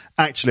time.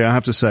 Actually, I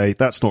have to say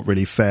that's not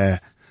really fair.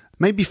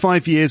 Maybe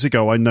 5 years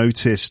ago I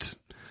noticed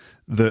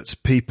that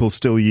people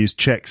still use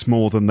checks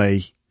more than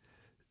they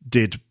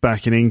did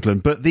back in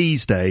England. But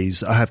these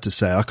days, I have to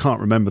say, I can't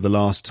remember the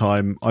last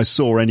time I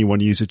saw anyone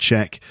use a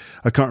check.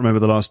 I can't remember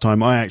the last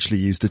time I actually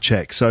used a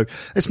check. So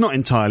it's not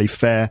entirely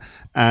fair.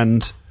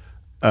 And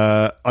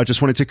I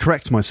just wanted to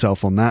correct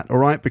myself on that, all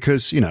right?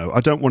 Because,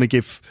 I don't want to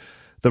give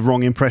the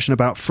wrong impression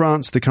about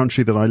France, the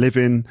country that I live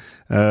in,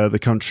 the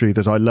country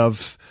that I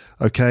love.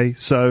 Okay,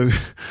 so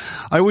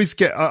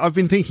I've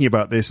been thinking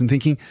about this and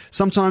thinking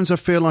sometimes I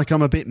feel like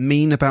I'm a bit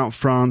mean about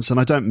France, and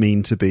I don't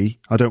mean to be.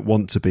 I don't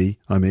want to be.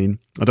 I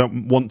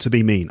don't want to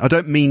be mean. I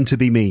don't mean to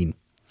be mean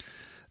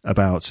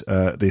about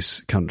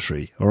this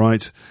country, all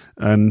right?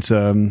 And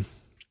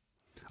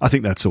I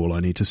think that's all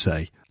I need to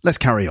say. Let's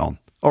carry on.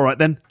 All right,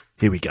 then,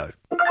 here we go.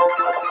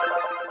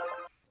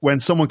 When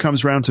someone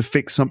comes round to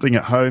fix something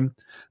at home,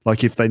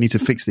 like if they need to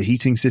fix the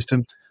heating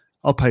system,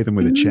 I'll pay them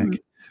with a check.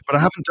 But I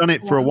haven't done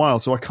it for a while,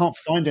 so I can't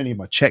find any of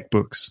my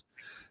checkbooks.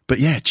 But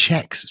yeah,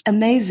 checks.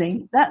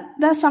 Amazing.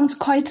 That sounds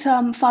quite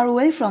far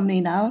away from me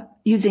now,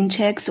 using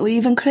checks or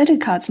even credit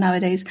cards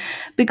nowadays,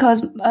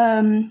 because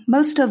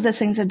most of the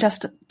things are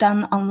just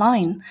done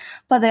online.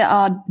 But there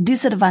are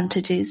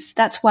disadvantages.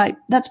 That's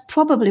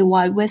probably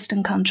why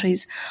Western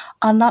countries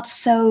are not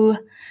so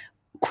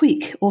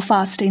quick or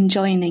fast in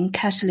joining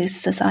cashless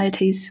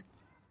societies.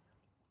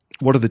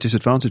 What are the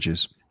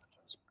disadvantages?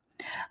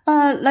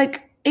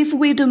 If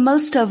we do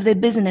most of the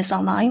business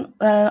online,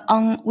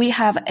 we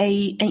have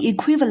an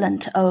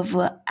equivalent of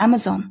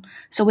Amazon.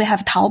 So we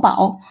have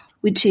Taobao,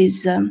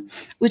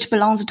 which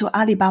belongs to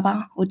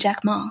Alibaba or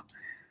Jack Ma.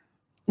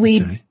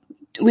 We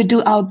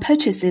do our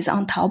purchases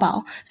on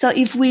Taobao. So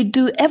if we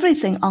do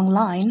everything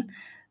online,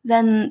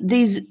 then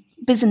these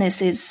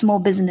businesses, small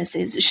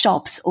businesses,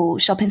 shops or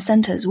shopping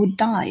centers would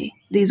die.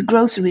 These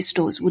grocery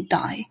stores would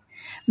die.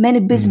 Many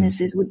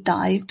businesses would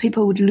die.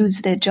 People would lose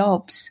their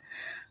jobs.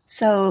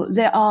 So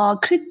there are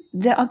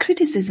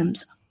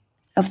criticisms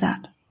of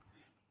that.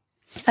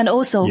 And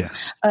also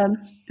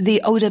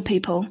the older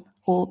people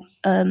or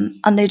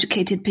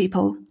uneducated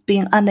people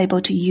being unable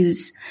to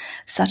use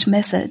such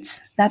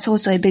methods. That's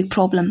also a big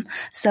problem.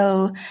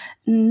 So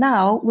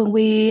now when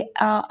we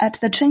are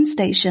at the train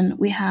station,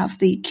 we have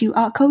the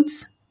QR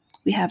codes,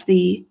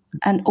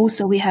 and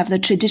also we have the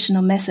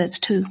traditional methods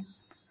too.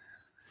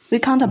 We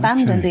can't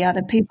abandon the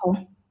other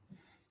people.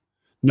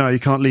 No, you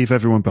can't leave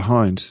everyone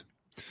behind.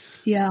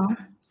 Yeah.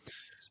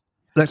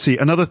 Let's see.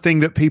 Another thing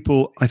that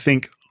people, I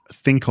think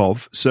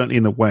of, certainly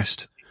in the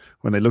West,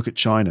 when they look at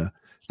China,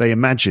 they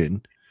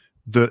imagine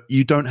that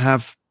you don't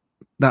have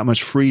that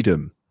much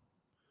freedom.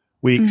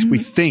 We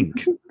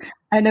think.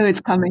 I know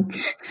it's coming.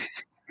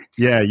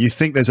 Yeah, you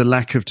think there's a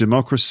lack of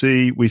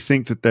democracy. We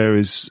think that there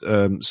is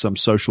some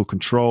social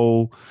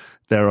control.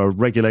 There are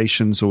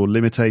regulations or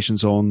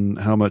limitations on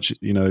how much,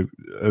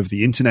 of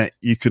the internet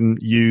you can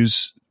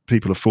use.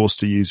 People are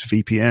forced to use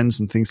VPNs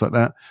and things like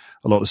that.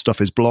 A lot of stuff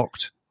is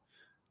blocked.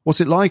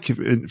 What's it like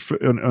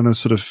on a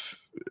sort of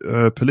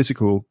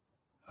political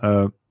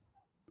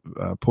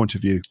point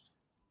of view?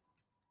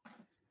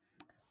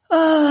 Is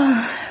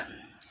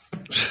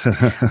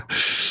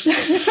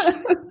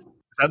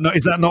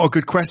that not a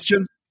good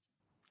question?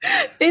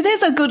 It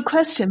is a good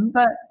question,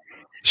 but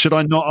should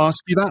I not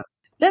ask you that?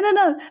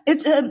 No.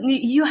 It's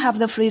you have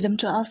the freedom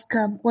to ask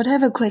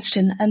whatever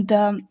question, and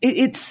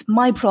it's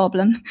my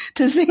problem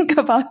to think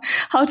about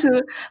how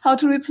to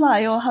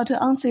reply or how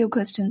to answer your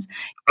questions.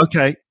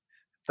 Okay,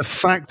 the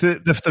fact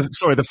that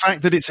the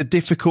fact that it's a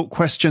difficult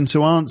question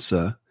to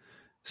answer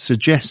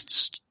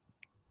suggests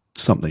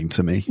something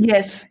to me.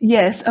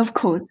 Yes, of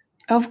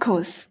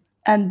course,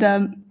 and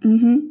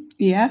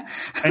yeah.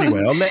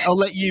 Anyway, I'll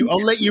let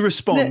you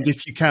respond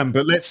if you can,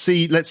 but let's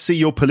see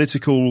your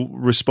political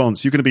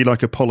response. You're going to be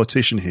like a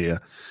politician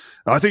here.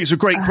 I think it's a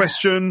great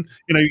question.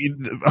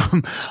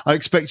 I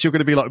expect you're going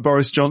to be like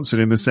Boris Johnson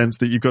in the sense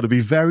that you've got to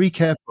be very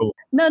careful.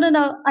 No.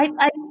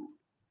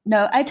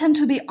 No, I tend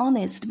to be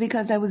honest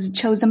because I was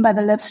chosen by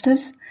the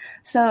lobsters.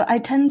 So I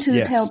tend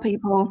to tell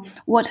people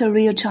what a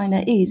real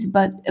China is,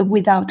 but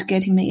without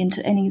getting me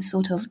into any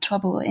sort of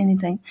trouble or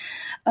anything.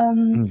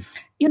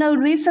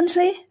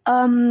 Recently,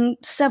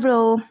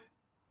 several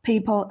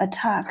people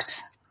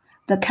attacked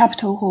the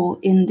Capitol Hall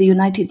in the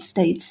United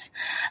States.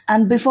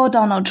 And before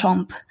Donald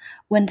Trump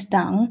went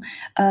down,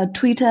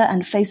 Twitter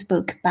and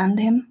Facebook banned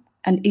him,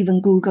 and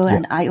even Google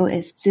and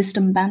iOS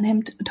system banned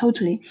him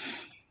totally.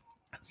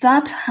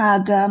 That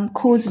had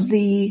caused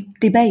the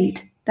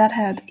debate, that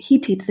had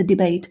heated the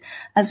debate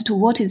as to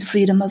what is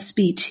freedom of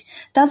speech.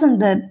 Doesn't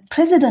the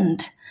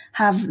president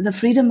have the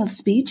freedom of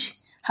speech?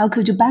 How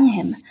could you ban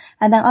him?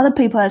 And then other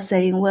people are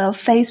saying, well,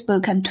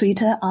 Facebook and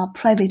Twitter are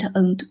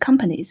private-owned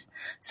companies,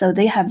 so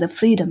they have the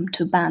freedom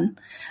to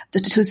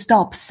to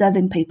stop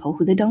serving people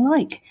who they don't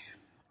like.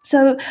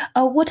 So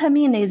what I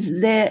mean is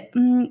the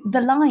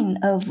line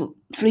of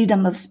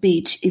freedom of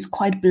speech is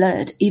quite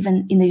blurred,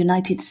 even in the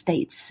United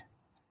States.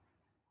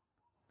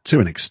 To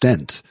an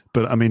extent.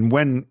 But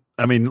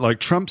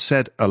like Trump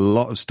said a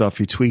lot of stuff.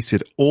 He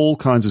tweeted all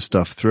kinds of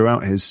stuff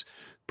throughout his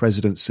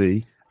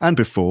presidency and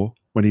before,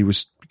 when he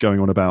was going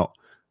on about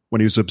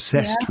when he was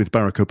obsessed with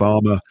Barack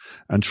Obama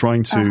and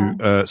trying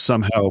to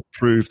somehow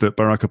prove that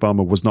Barack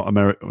Obama was not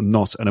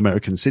an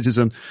American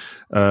citizen.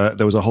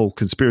 There was a whole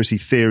conspiracy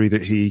theory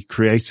that he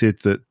created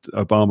that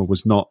Obama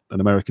was not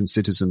an American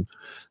citizen,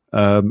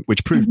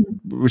 which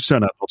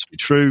turned out not to be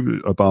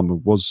true. Obama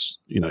was,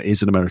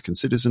 is an American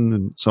citizen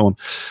and so on.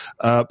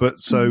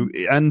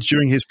 And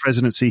during his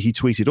presidency, he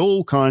tweeted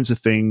all kinds of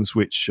things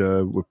which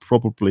were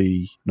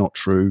probably not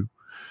true.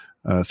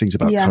 Things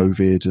about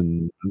COVID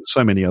and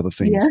so many other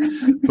things. Yeah.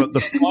 But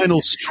the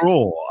final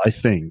straw,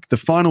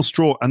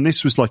 and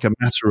this was like a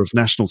matter of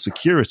national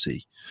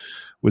security,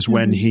 was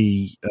when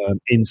he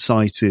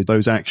incited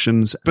those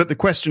actions. But the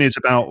question is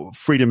about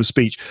freedom of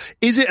speech.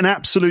 Is it an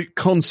absolute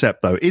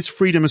concept, though? Is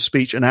freedom of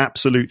speech an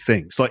absolute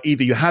thing? It's like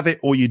either you have it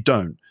or you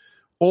don't.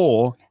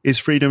 Or is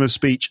freedom of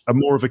speech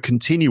more of a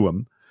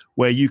continuum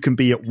where you can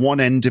be at one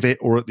end of it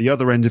or at the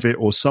other end of it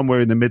or somewhere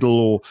in the middle,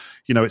 or,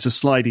 it's a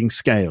sliding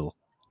scale?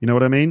 You know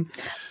what I mean?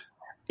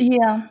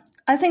 Yeah.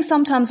 I think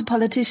sometimes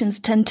politicians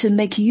tend to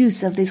make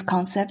use of this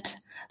concept.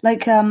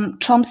 Like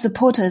Trump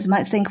supporters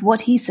might think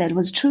what he said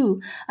was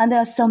true, and there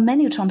are so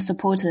many Trump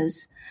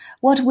supporters.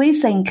 What we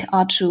think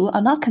are true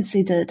are not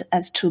considered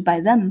as true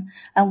by them,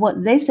 and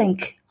what they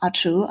think are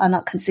true are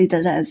not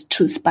considered as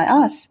truth by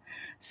us.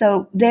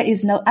 So there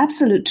is no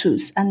absolute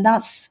truth, and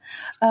that's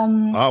I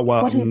don't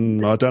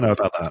know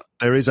about that.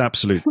 There is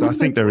absolute. I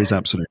think there is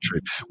absolute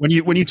truth. When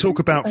you talk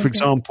about, for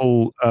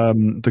example,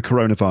 the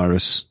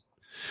coronavirus,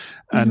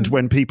 and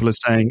when people are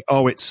saying,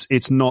 "Oh,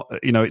 it's not,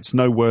 it's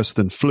no worse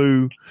than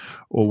flu,"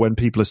 or when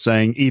people are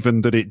saying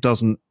even that it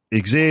doesn't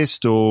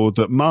exist, or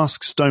that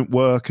masks don't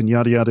work, and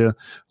yada yada,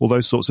 all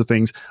those sorts of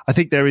things. I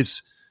think there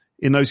is,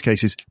 in those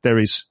cases, there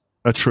is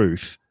a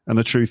truth, and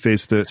the truth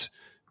is that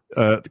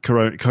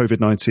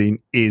COVID-19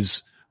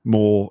 is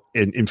more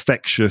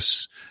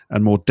infectious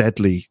and more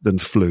deadly than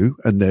flu,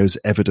 and there's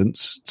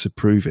evidence to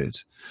prove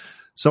it.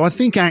 So I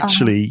think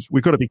actually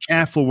we've got to be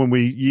careful when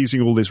we're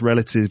using all this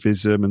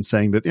relativism and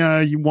saying that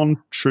one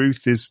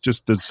truth is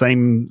just the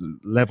same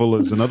level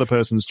as another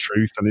person's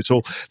truth, and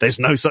there's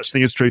no such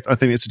thing as truth. I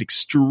think it's an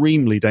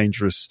extremely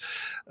dangerous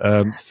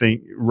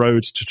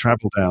road to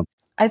travel down.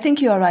 I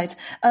think you are right.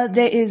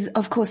 There is,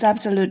 of course,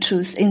 absolute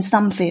truth in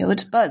some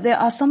field, but there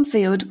are some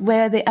field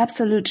where the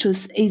absolute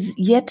truth is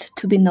yet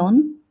to be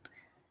known,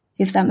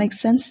 if that makes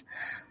sense.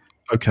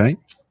 Okay.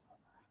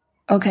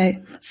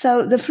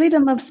 So the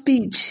freedom of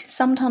speech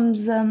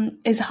sometimes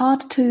is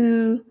hard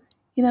to,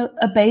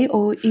 obey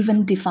or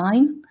even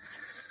define.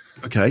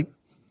 Okay.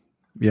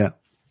 Yeah.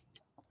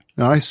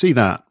 I see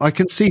that. I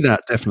can see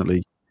that,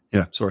 definitely.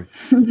 Yeah, sorry.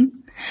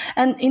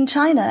 And in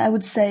China, I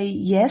would say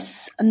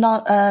yes.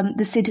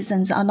 The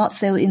citizens are not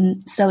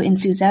so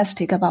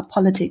enthusiastic about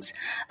politics.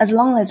 As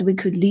long as we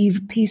could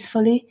live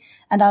peacefully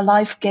and our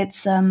life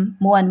gets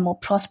more and more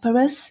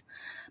prosperous,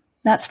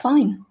 that's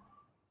fine.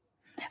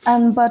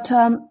 But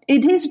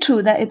it is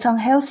true that it's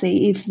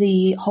unhealthy if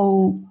the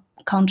whole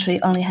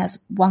country only has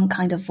one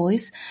kind of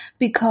voice,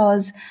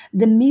 because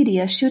the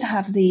media should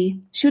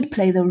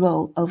play the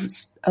role of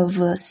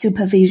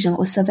supervision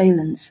or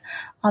surveillance.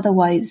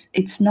 Otherwise,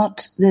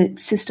 the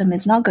system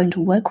is not going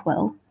to work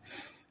well.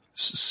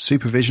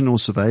 Supervision or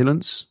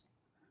surveillance?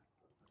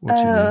 What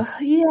do you mean?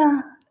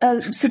 Yeah.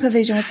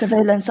 Supervision or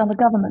surveillance on the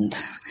government,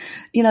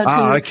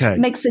 to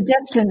make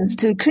suggestions,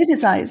 to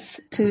criticize,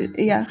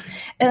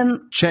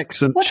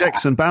 checks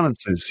and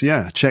balances.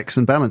 Yeah, checks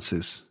and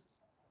balances.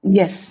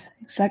 Yes,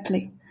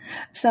 exactly.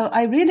 So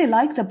I really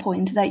like the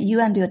point that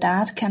you and your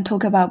dad can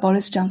talk about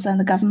Boris Johnson and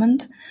the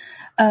government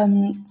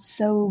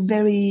so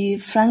very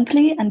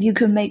frankly, and you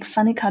could make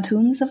funny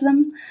cartoons of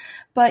them.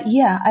 But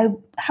yeah, I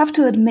have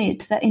to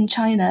admit that in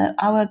China,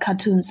 our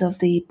cartoons of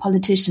the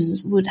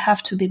politicians would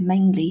have to be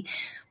mainly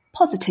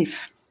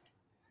positive.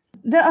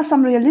 There are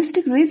some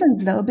realistic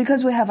reasons, though,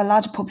 because we have a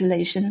large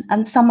population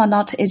and some are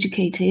not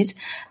educated,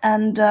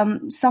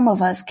 and some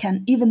of us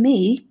can, even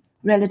me,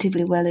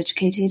 relatively well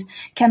educated,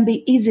 can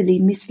be easily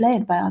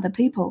misled by other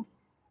people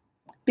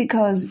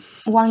because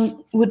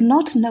one would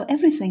not know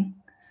everything.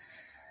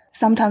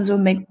 Sometimes we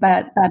make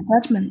bad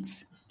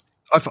judgments.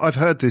 I've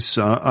heard this.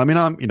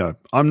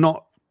 I'm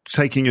not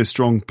taking a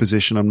strong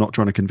position. I'm not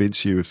trying to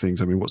convince you of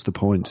things. I mean, what's the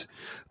point?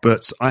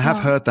 But I have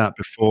heard that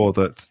before,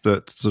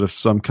 that sort of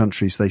some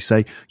countries, they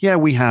say, yeah,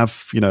 we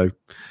have,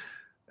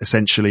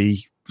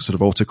 essentially sort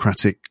of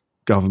autocratic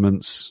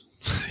governments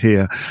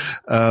here,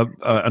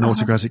 an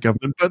autocratic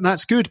government, but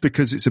that's good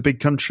because it's a big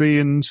country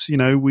and,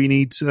 we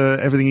need,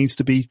 everything needs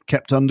to be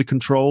kept under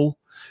control.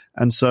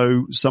 And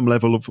so some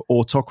level of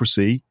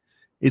autocracy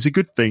is a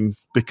good thing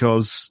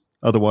because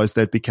otherwise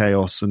there'd be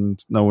chaos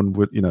and no one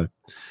would,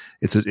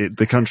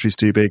 the country's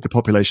too big, the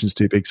population's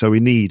too big. So we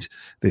need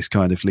this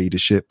kind of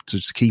leadership to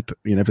just keep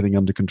everything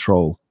under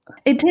control.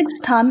 It takes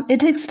time.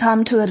 It takes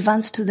time to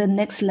advance to the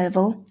next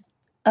level.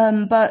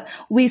 But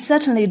we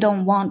certainly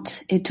don't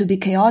want it to be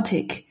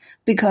chaotic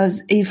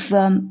because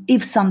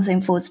if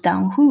something falls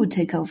down, who would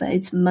take over?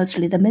 It's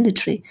mostly the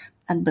military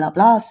and blah,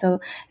 blah.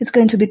 So it's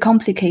going to be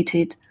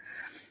complicated.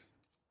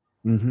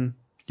 Mm-hmm.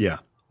 Yeah.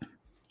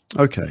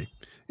 Okay.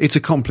 It's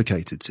a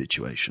complicated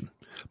situation,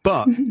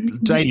 but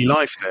daily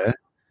life there,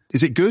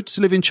 is it good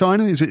to live in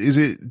China?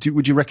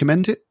 Would you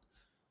recommend it?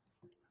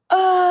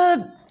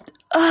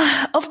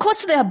 Of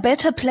course, there are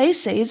better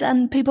places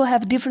and people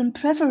have different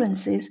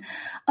preferences.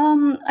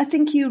 I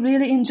think you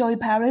really enjoy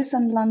Paris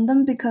and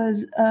London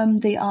because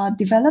they are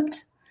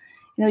developed.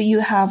 You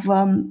have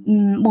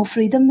more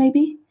freedom,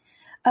 maybe.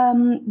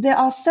 There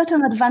are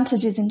certain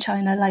advantages in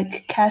China,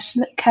 like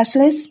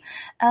cashless,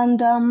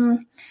 and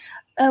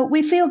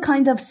we feel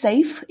kind of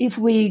safe if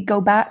we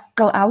go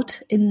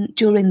out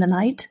during the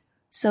night.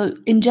 So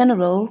in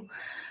general,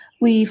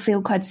 we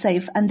feel quite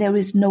safe, and there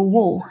is no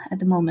war at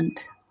the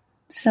moment.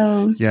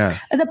 So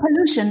the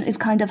pollution is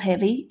kind of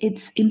heavy.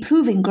 It's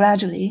improving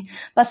gradually,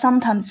 but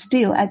sometimes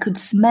still I could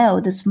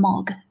smell the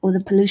smog or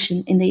the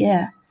pollution in the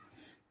air.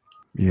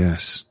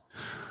 Yes.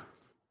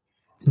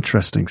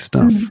 Interesting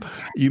stuff.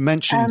 You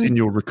mentioned in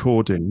your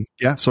recording.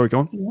 Yeah, sorry, go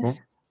on. Yes. Go on.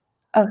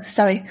 Oh,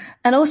 sorry.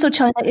 And also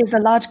China is a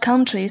large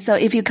country. So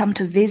if you come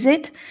to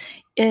visit,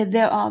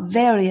 there are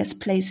various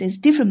places,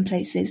 different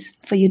places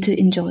for you to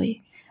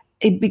enjoy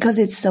because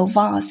it's so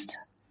vast.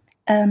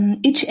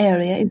 Each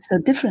area is so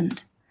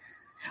different.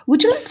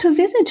 Would you like to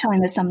visit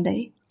China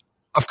someday?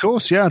 Of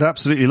course, yeah, I'd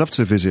absolutely love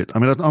to visit. I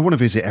mean, I want to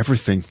visit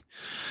everything.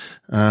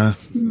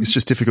 It's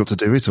just difficult to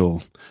do it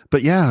all.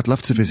 But yeah, I'd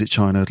love to visit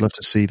China. I'd love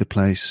to see the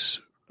place.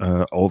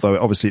 Although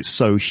obviously it's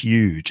so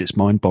huge, it's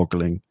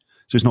mind-boggling.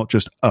 So it's not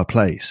just a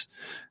place.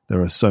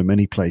 There are so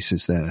many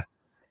places there.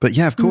 But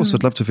yeah, of course,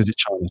 I'd love to visit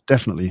China.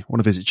 Definitely. I want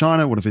to visit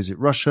China, I want to visit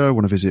Russia, I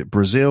want to visit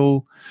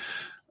Brazil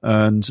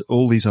and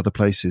all these other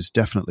places.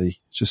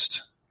 Definitely.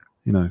 Just,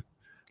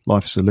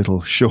 life's a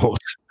little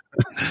short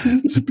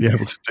to be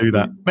able to do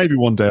that. Maybe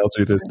one day I'll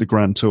do the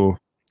grand tour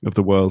of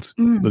the world,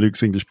 the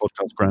Luke's English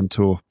Podcast grand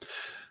tour.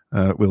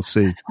 We'll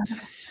see.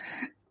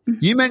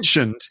 You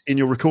mentioned in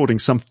your recording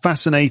some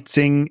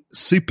fascinating,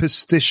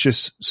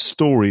 superstitious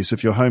stories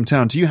of your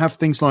hometown. Do you have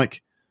things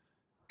like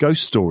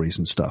ghost stories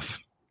and stuff?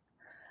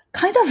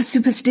 Kind of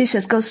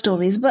superstitious ghost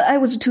stories, but I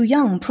was too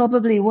young.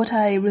 Probably what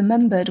I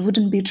remembered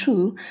wouldn't be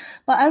true.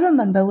 But I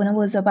remember when I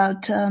was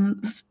about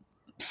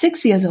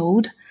 6 years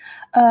old,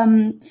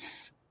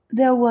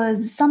 there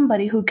was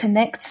somebody who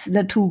connects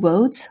the two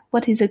worlds.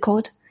 What is it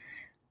called?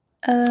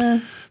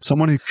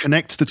 Someone who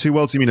connects the two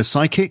worlds. You mean a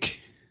psychic?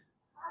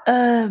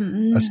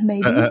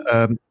 Maybe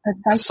a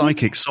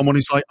psychic. Someone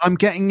who's like, I'm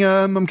getting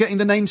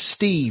the name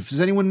Steve.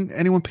 Is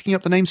anyone picking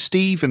up the name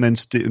Steve? And then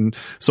and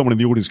someone in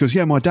the audience goes,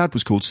 yeah, my dad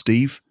was called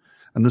Steve.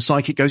 And the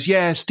psychic goes,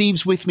 yeah,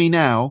 Steve's with me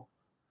now.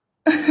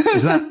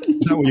 Is that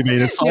what you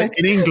mean?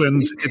 In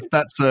England,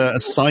 that's a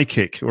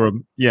psychic or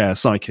a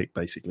psychic,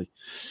 basically.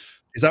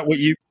 Is that what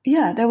you?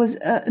 Yeah, there was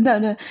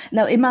no.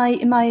 In my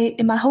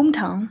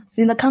hometown,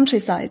 in the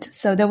countryside.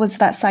 So there was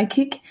that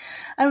psychic.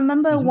 I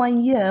remember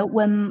 1 year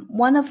when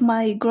one of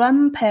my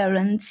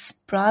grandparents'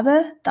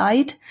 brother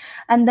died,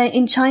 and then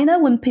in China,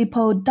 when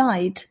people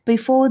died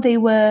before they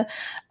were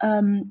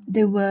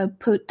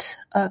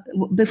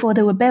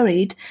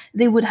buried,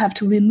 they would have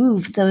to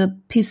remove the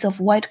piece of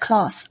white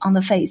cloth on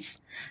the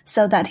face,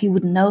 so that he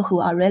would know who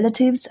are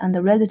relatives and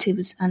the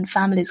relatives and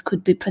families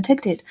could be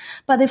protected.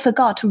 But they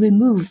forgot to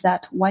remove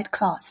that white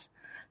cloth.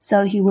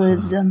 So he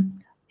was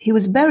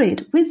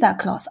buried with that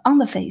cloth on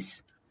the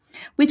face,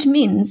 which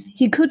means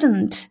he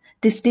couldn't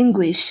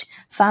distinguish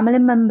family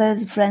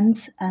members,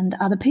 friends, and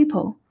other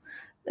people.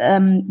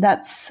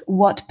 That's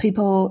why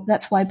people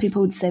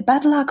would say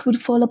bad luck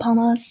would fall upon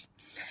us.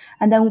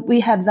 And then we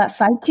had that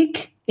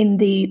psychic in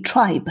the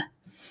tribe.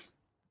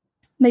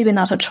 Maybe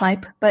not a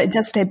tribe, but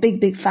just a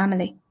big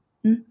family.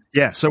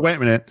 Yeah. So wait a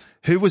minute.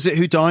 Who was it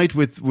who died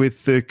with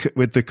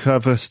the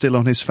cover still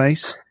on his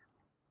face?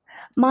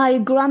 My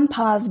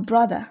grandpa's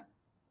brother.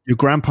 Your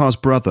grandpa's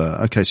brother.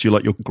 Okay, so you're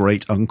like your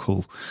great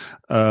uncle.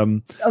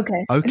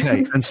 Okay.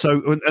 Okay, and so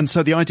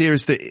the idea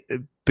is that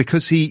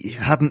because he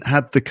hadn't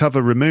had the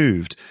cover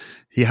removed,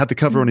 he had the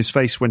cover on his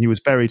face when he was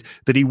buried,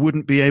 that he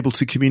wouldn't be able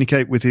to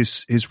communicate with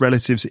his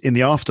relatives in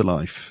the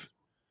afterlife.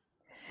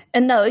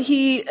 And no,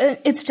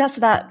 it's just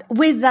that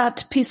with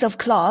that piece of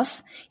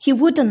cloth, he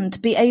wouldn't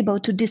be able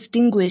to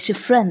distinguish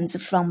friends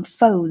from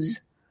foes.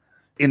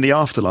 In the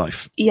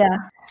afterlife? Yeah.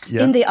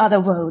 In the other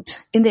world,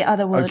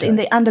 Okay. in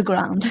the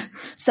underground.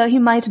 So he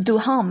might do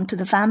harm to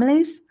the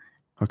families.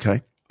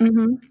 Okay.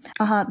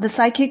 The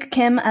psychic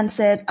came and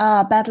said,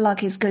 bad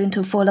luck is going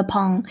to fall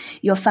upon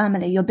your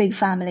family, your big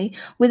family.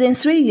 Within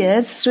 3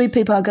 years, 3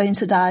 people are going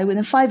to die.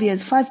 Within 5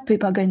 years, 5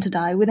 people are going to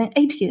die. Within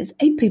 8 years,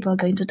 8 people are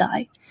going to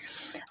die.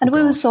 And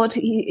we thought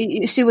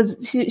she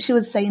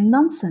was saying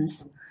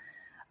nonsense.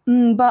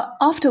 But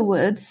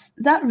afterwards,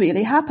 that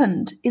really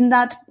happened. In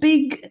that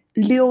big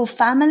Liu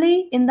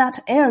family, in that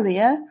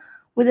area,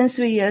 within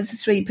 3 years,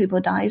 3 people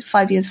died.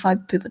 5 years,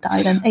 5 people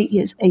died. And 8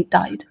 years, 8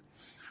 died.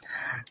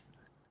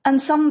 And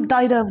some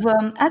died of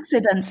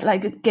accidents,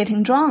 like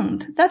getting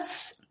drowned.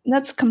 That's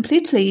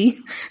completely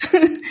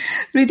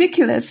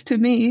ridiculous to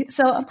me.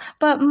 So,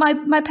 but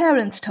my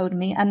parents told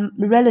me and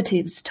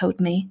relatives told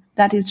me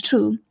that is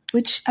true,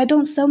 which I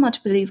don't so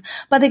much believe.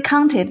 But they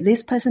counted,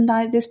 this person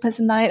died,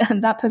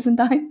 and that person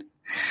died.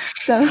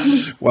 So,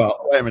 well,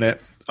 wait a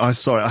minute. I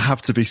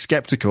have to be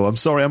skeptical. I'm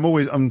sorry.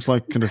 I'm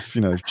like kind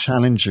of,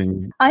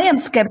 challenging. I am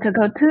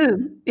skeptical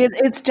too.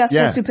 It's just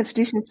a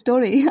superstitious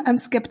story. I'm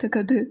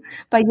skeptical too.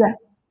 But yeah.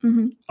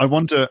 Mm-hmm. I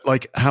wonder,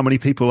 like, how many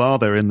people are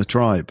there in the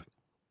tribe?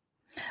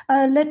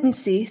 Let me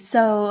see.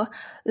 So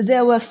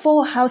there were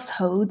 4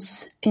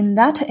 households in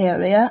that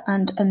area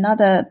and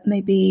another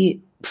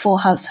maybe 4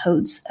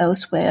 households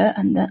elsewhere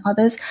and then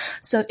others.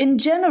 So in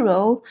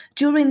general,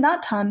 during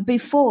that time,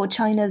 before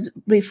China's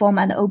reform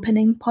and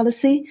opening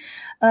policy,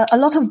 a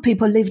lot of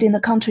people lived in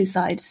the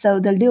countryside. So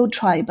the Liu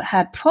tribe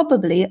had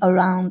probably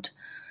around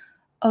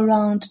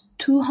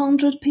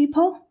 200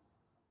 people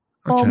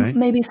or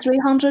maybe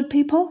 300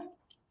 people.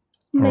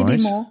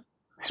 Maybe more.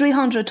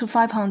 300 to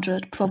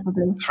 500,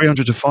 probably.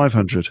 300 to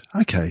 500.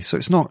 Okay, so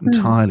it's not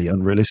entirely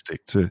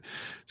unrealistic to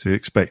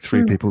expect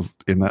 3 people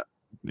in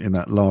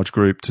that large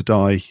group to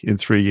die in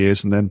 3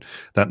 years, and then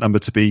that number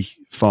to be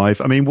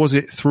 5. I mean, was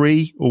it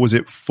 3 or was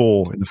it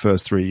 4 in the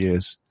first 3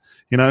 years?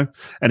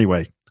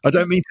 Anyway, I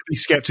don't mean to be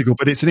skeptical,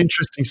 but it's an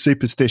interesting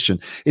superstition.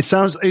 Is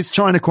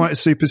China quite a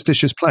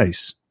superstitious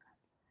place?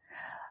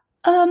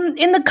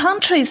 In the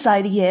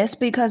countryside, yes,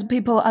 because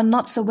people are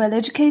not so well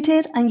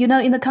educated. And,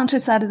 in the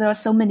countryside, there are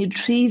so many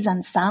trees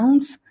and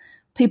sounds.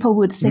 People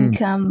would think,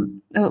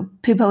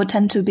 people would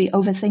tend to be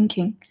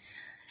overthinking.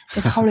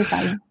 It's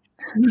horrifying.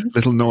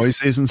 Little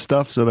noises and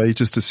stuff. So they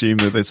just assume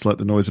that it's like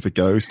the noise of a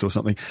ghost or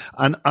something.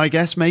 And I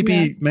guess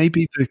maybe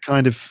the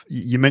kind of,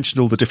 you mentioned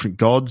all the different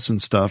gods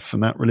and stuff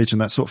and that religion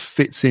that sort of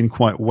fits in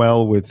quite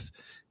well with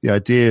the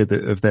idea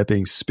of there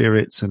being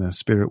spirits and a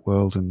spirit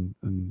world and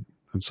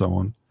so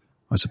on.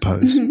 I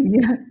suppose.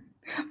 Yeah,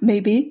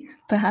 maybe,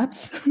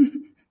 perhaps.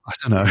 I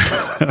don't know.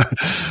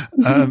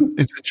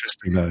 It's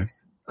interesting, though.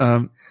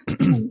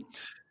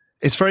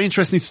 It's very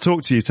interesting to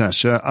talk to you,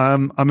 Tasha.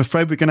 I'm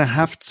afraid we're going to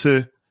have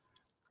to,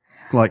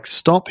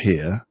 stop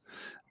here.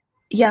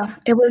 Yeah,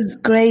 it was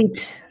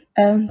great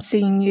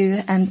seeing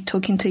you and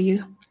talking to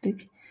you,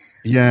 Luke.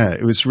 Yeah,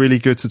 it was really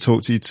good to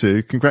talk to you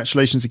too.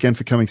 Congratulations again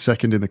for coming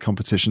second in the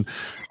competition.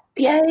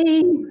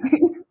 Yay!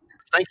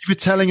 Thank you for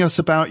telling us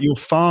about your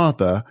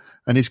father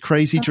and his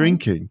crazy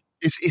drinking.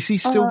 Is he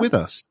still with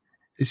us?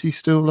 Is he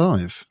still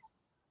alive?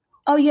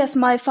 Oh, yes.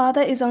 My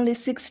father is only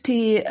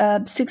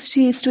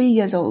 63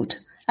 years old.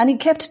 And he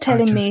kept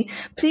telling me,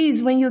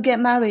 please, when you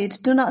get married,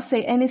 do not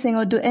say anything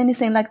or do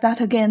anything like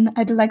that again.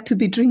 I'd like to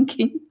be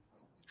drinking.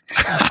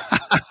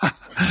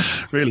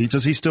 Really?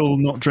 Does he still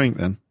not drink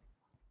then?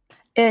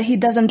 He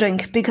doesn't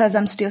drink because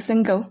I'm still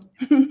single.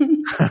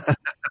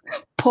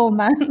 Poor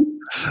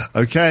man.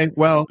 Okay.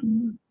 Well,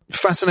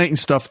 fascinating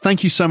stuff.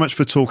 Thank you so much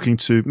for talking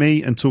to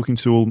me and talking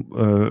to all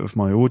of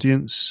my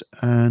audience.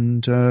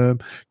 And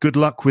good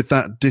luck with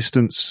that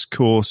distance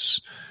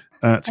course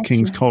at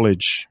King's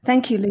College.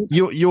 Thank you, Luke.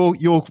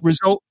 Your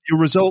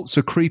results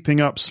are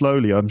creeping up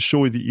slowly. I'm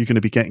sure that you're going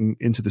to be getting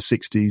into the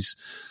 60s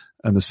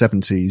and the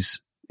 70s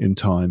in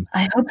time.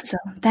 I hope so.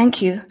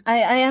 Thank you. I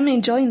am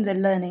enjoying the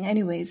learning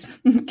anyways,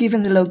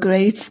 given the low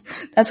grades.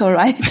 That's all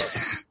right.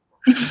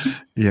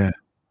 Yeah.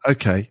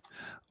 Okay.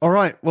 All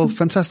right. Well,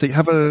 fantastic.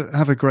 Have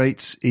a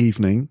great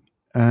evening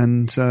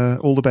and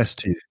all the best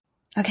to you.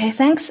 Okay,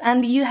 thanks.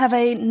 And you have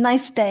a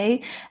nice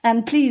day.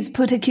 And please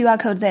put a QR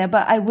code there,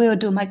 but I will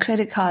do my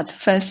credit card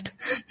first.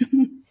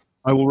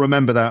 I will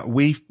remember that.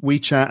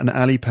 WeChat and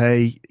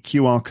Alipay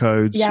QR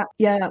codes. Yeah.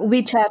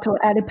 WeChat or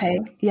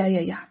Alipay.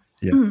 Yeah.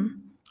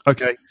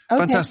 Okay.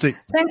 Fantastic.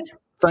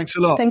 Thanks a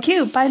lot. Thank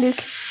you. Bye,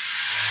 Luke.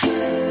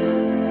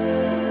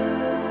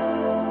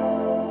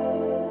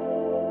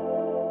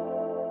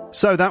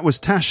 So that was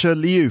Tasha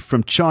Liu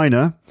from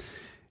China.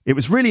 It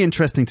was really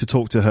interesting to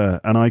talk to her,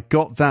 and I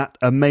got that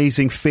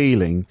amazing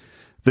feeling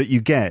that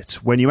you get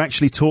when you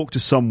actually talk to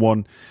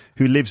someone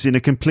who lives in a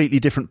completely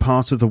different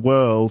part of the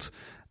world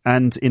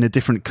and in a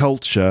different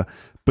culture,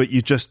 but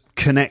you just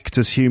connect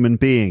as human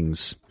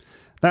beings.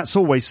 That's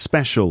always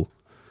special,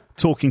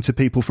 talking to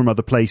people from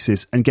other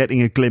places and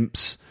getting a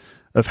glimpse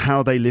of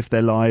how they live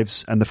their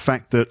lives, and the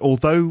fact that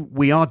although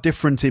we are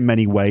different in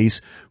many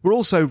ways, we're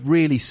also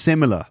really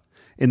similar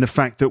in the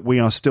fact that we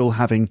are still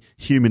having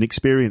human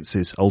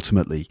experiences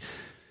ultimately.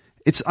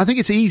 I think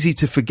it's easy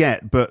to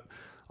forget, but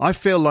I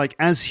feel like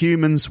as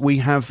humans, we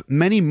have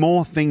many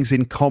more things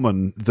in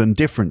common than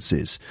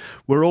differences.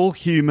 We're all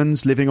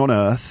humans living on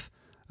Earth,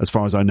 as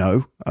far as I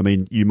know. I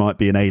mean, you might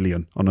be an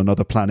alien on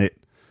another planet,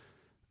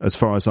 as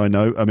far as I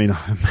know. I mean,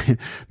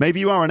 maybe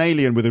you are an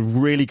alien with a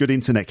really good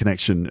internet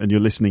connection and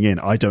you're listening in.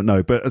 I don't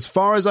know. But as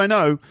far as I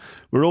know,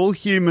 we're all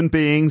human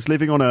beings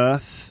living on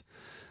Earth.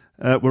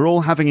 We're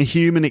all having a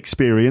human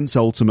experience,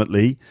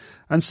 ultimately.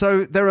 And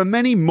so there are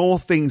many more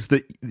things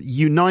that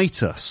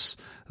unite us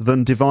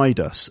than divide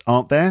us,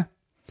 aren't there?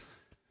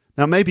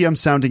 Now, maybe I'm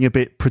sounding a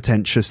bit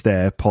pretentious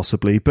there,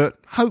 possibly, but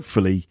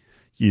hopefully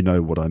you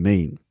know what I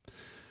mean.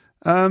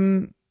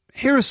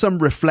 Here are some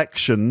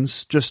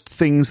reflections, just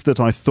things that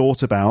I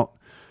thought about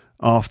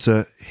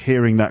after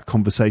hearing that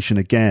conversation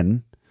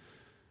again.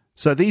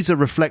 So these are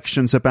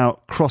reflections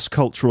about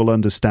cross-cultural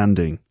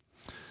understanding.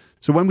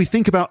 So when we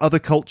think about other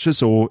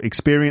cultures or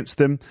experience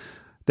them,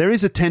 there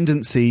is a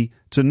tendency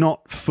to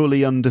not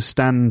fully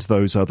understand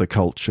those other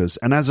cultures.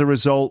 And as a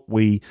result,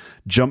 we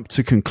jump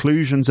to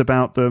conclusions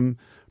about them,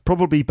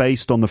 probably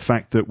based on the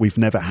fact that we've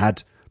never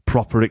had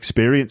proper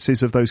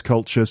experiences of those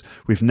cultures.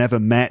 We've never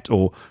met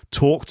or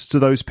talked to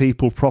those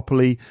people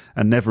properly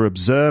and never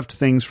observed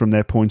things from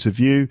their point of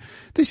view.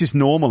 This is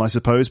normal, I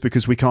suppose,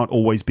 because we can't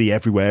always be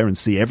everywhere and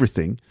see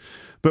everything.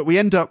 But we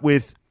end up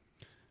with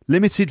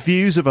limited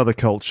views of other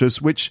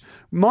cultures, which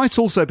might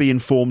also be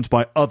informed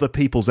by other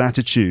people's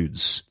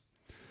attitudes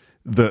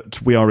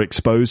that we are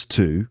exposed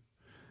to.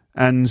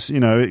 And, you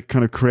know, it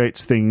kind of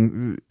creates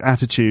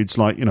attitudes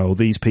like, you know,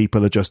 these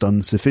people are just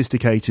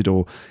unsophisticated,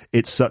 or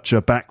it's such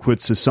a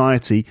backward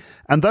society.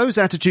 And those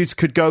attitudes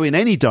could go in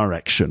any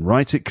direction,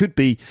 right? It could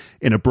be,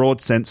 in a broad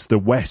sense, the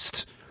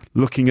West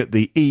looking at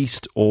the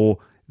East, or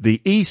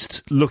the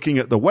East looking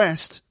at the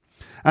West.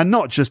 And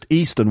not just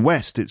East and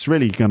West, it's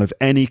really kind of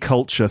any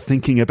culture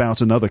thinking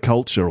about another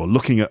culture or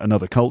looking at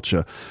another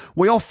culture.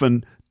 We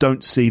often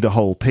don't see the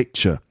whole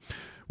picture.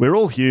 We're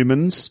all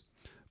humans,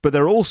 but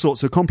there are all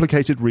sorts of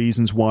complicated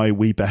reasons why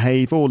we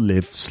behave or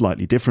live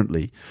slightly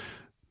differently.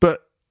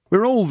 But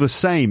we're all the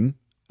same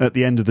at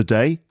the end of the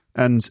day,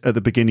 and at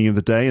the beginning of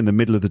the day, and the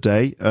middle of the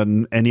day,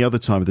 and any other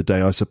time of the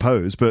day, I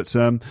suppose. But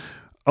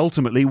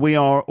ultimately, we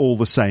are all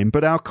the same,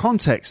 but our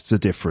contexts are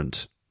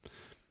different.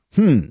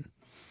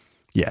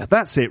 Yeah,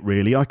 that's it,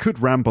 really. I could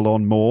ramble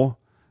on more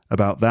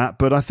about that,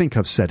 but I think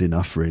I've said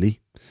enough, really.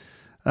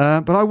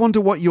 But I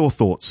wonder what your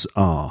thoughts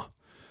are.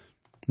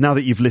 Now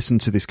that you've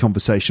listened to this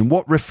conversation,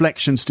 what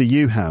reflections do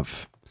you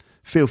have?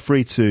 Feel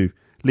free to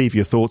leave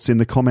your thoughts in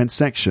the comments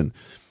section.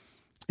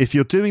 If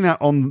you're doing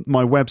that on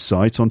my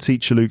website, on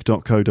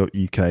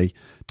teacherluke.co.uk,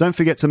 don't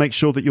forget to make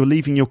sure that you're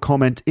leaving your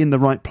comment in the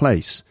right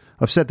place.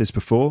 I've said this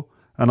before,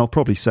 and I'll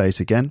probably say it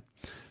again.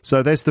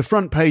 So there's the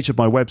front page of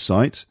my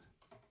website,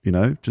 you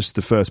know, just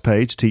the first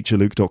page,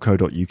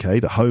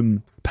 teacherluke.co.uk, the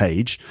home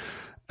page.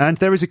 And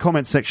there is a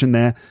comment section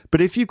there. But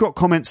if you've got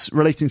comments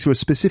relating to a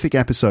specific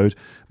episode,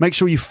 make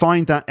sure you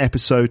find that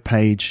episode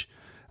page.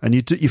 And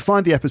you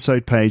find the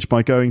episode page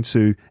by going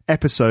to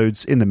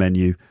episodes in the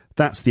menu.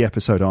 That's the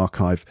episode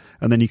archive.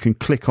 And then you can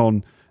click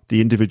on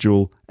the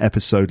individual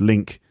episode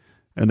link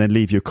and then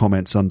leave your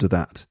comments under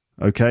that.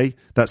 Okay?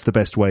 That's the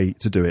best way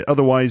to do it.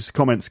 Otherwise,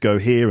 comments go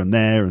here and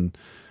there, and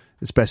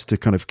it's best to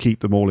kind of keep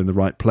them all in the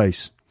right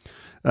place.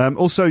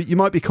 Also, you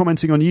might be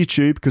commenting on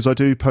YouTube, because I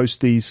do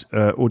post these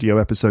audio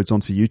episodes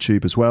onto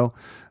YouTube as well.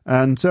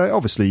 And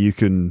obviously, you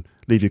can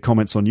leave your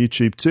comments on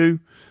YouTube too.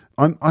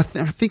 I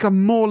think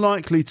I'm more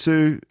likely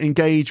to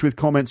engage with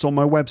comments on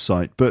my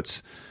website,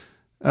 but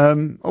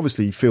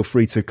obviously, feel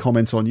free to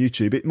comment on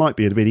YouTube. It might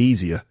be a bit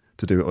easier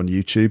to do it on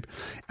YouTube.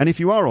 And if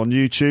you are on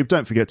YouTube,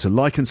 don't forget to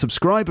like and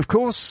subscribe, of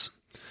course.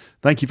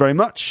 Thank you very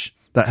much.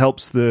 That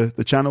helps the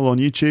channel on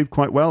YouTube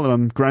quite well, and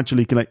I'm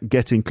gradually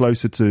getting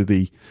closer to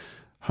the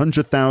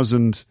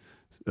 100,000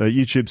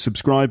 YouTube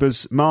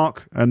subscribers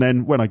mark. And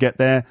then when I get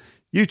there,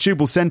 YouTube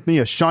will send me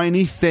a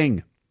shiny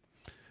thing,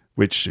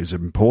 which is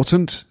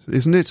important,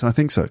 isn't it? I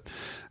think so.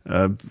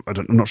 I'm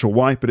not sure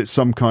why, but it's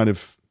some kind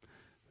of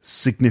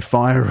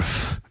signifier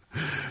of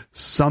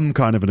some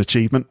kind of an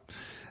achievement.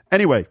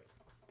 Anyway,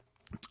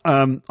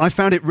 I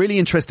found it really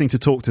interesting to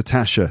talk to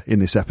Tasha in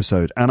this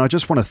episode, and I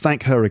just want to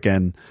thank her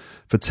again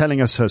for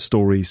telling us her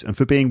stories and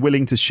for being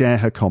willing to share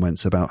her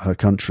comments about her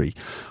country.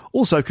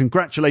 Also,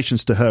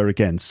 congratulations to her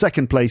again.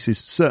 Second place is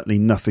certainly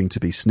nothing to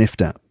be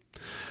sniffed at.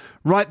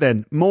 Right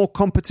then, more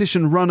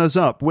competition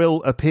runners-up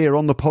will appear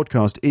on the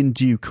podcast in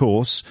due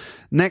course.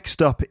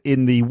 Next up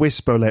in the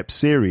Wisbolep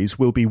series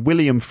will be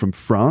William from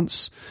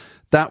France.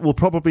 That will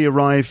probably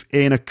arrive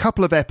in a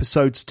couple of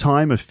episodes'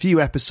 time, a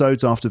few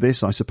episodes after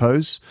this, I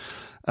suppose.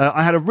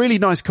 I had a really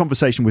nice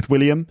conversation with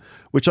William,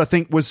 which I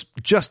think was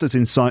just as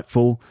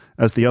insightful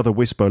as the other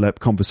Wisbolep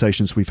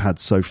conversations we've had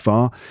so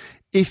far.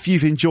 If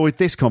you've enjoyed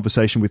this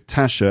conversation with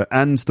Tasha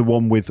and the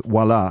one with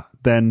Voila,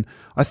 then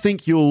I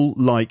think you'll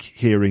like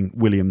hearing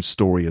William's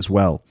story as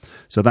well.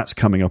 So that's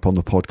coming up on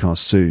the podcast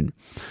soon.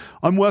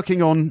 I'm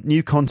working on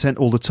new content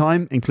all the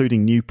time,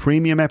 including new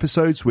premium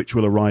episodes, which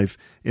will arrive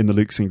in the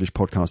Luke's English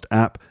Podcast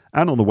app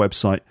and on the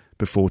website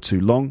before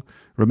too long.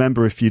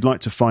 Remember, if you'd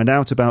like to find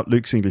out about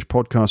Luke's English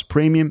Podcast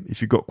Premium,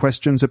 if you've got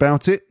questions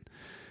about it,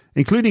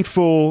 including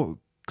for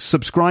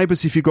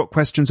subscribers, if you've got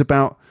questions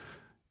about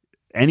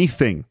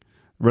anything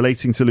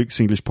relating to Luke's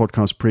English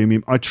Podcast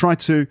Premium, I try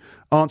to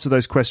answer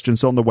those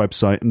questions on the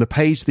website. And the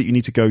page that you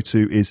need to go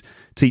to is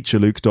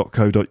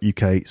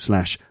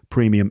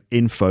teacherluke.co.uk/premium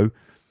info.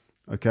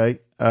 Okay.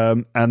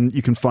 And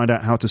you can find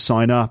out how to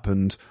sign up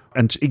and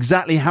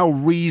exactly how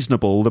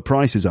reasonable the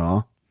prices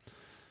are.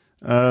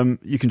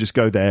 You can just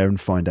go there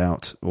and find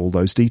out all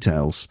those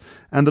details.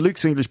 And the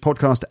Luke's English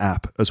Podcast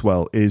app as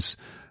well is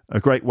a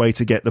great way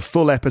to get the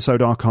full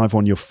episode archive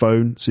on your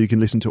phone, so you can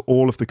listen to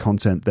all of the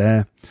content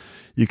there.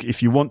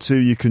 If you want to,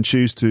 you can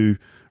choose to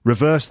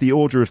reverse the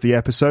order of the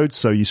episodes.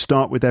 So you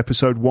start with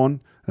episode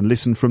 1 and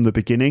listen from the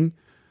beginning.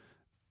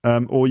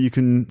 Or you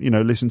can,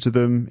 listen to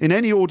them in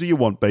any order you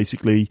want,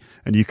 basically.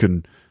 And you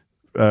can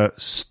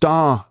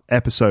star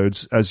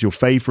episodes as your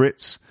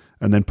favourites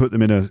and then put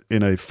them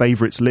in a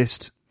favourites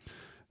list.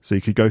 So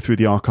you could go through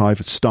the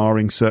archive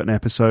starring certain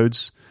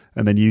episodes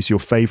and then use your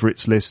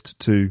favourites list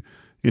to,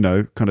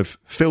 kind of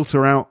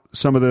filter out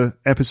some of the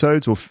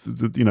episodes or,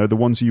 the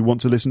ones you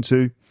want to listen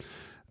to.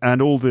 And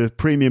all the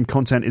premium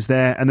content is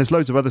there. And there's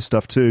loads of other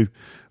stuff too.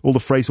 All the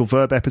phrasal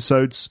verb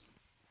episodes.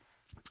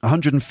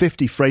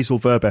 150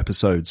 phrasal verb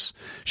episodes.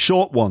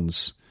 Short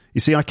ones. You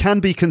see, I can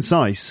be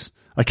concise.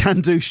 I can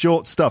do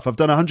short stuff. I've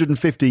done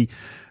 150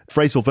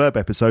 phrasal verb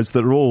episodes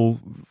that are all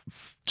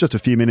just a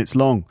few minutes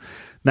long.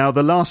 Now,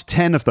 the last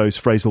 10 of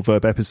those phrasal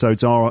verb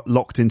episodes are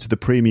locked into the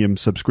premium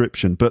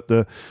subscription, but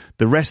the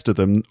rest of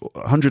them,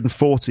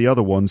 140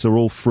 other ones, are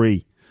all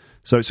free.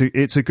 So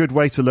it's a good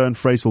way to learn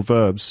phrasal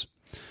verbs.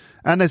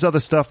 And there's other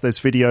stuff. There's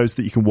videos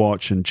that you can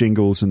watch and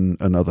jingles and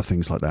other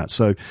things like that.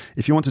 So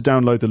if you want to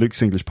download the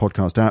Luke's English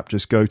Podcast app,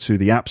 just go to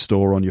the App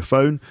Store on your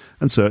phone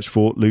and search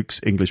for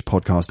Luke's English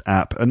Podcast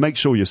app. And make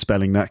sure you're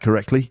spelling that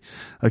correctly.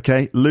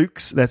 Okay,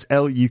 Luke's, that's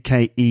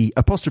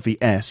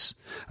Luke''S.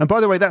 And by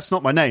the way, that's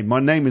not my name.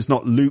 My name is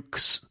not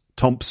Luke's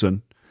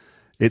Thompson.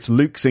 It's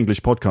Luke's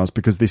English Podcast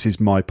because this is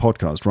my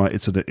podcast, right?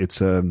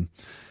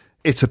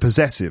 It's a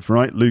possessive,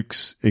 right?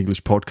 Luke's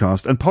English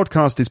Podcast. And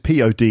podcast is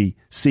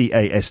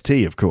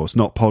PODCAST, of course,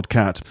 not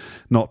podcat,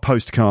 not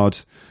postcard.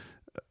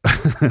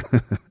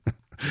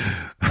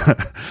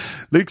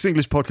 Luke's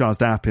English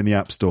Podcast app in the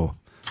App Store.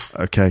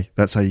 Okay,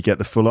 that's how you get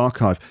the full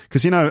archive.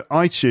 Because,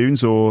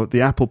 iTunes or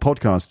the Apple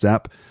Podcasts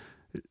app,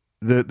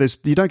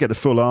 you don't get the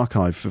full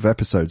archive of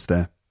episodes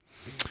there.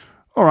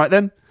 All right,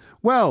 then.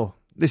 Well,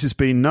 this has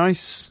been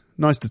nice.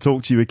 Nice to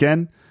talk to you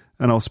again.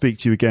 And I'll speak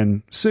to you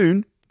again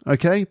soon.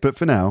 Okay, but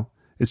for now,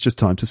 it's just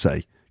time to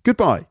say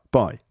goodbye.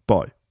 Bye,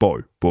 bye, bye,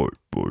 bye,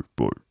 bye,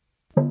 bye.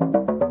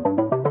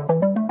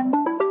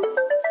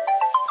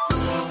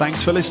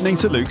 Thanks for listening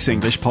to Luke's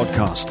English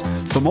Podcast.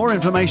 For more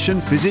information,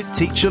 visit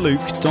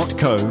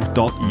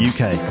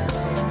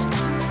teacherluke.co.uk.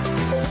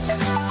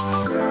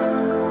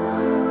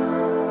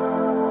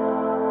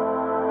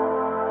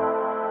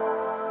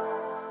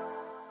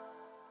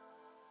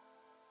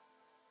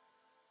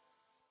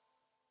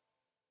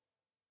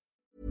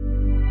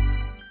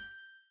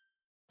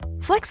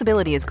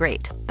 Flexibility is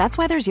great. That's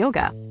why there's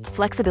yoga.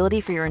 Flexibility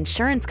for your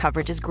insurance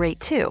coverage is great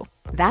too.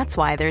 That's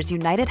why there's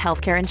United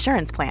Healthcare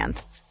Insurance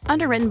Plans.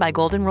 Underwritten by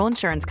Golden Rule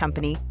Insurance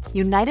Company,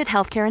 United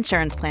Healthcare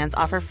Insurance Plans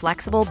offer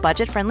flexible,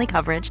 budget-friendly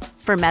coverage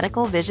for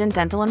medical, vision,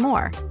 dental, and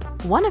more.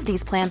 One of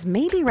these plans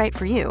may be right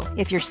for you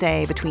if you're,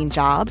 say, between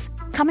jobs,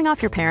 coming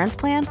off your parents'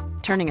 plan,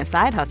 turning a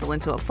side hustle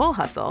into a full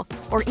hustle,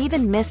 or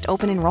even missed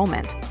open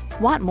enrollment.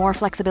 Want more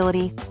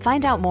flexibility?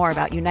 Find out more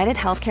about United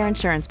Healthcare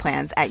Insurance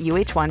Plans at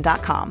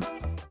uh1.com.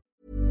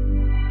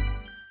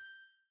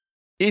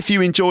 If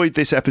you enjoyed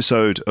this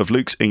episode of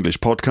Luke's English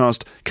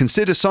Podcast,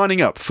 consider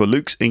signing up for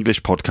Luke's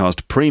English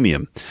Podcast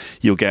Premium.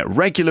 You'll get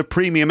regular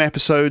premium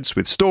episodes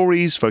with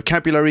stories,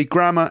 vocabulary,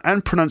 grammar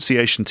and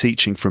pronunciation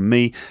teaching from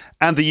me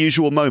and the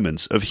usual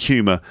moments of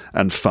humour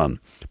and fun.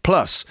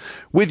 Plus,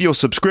 with your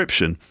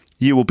subscription,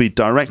 you will be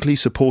directly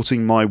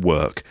supporting my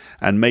work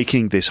and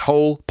making this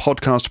whole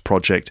podcast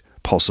project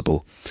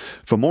possible.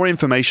 For more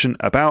information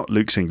about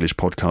Luke's English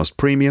Podcast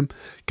Premium,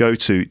 go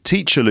to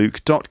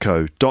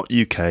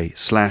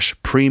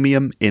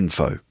teacherluke.co.uk/premium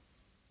info.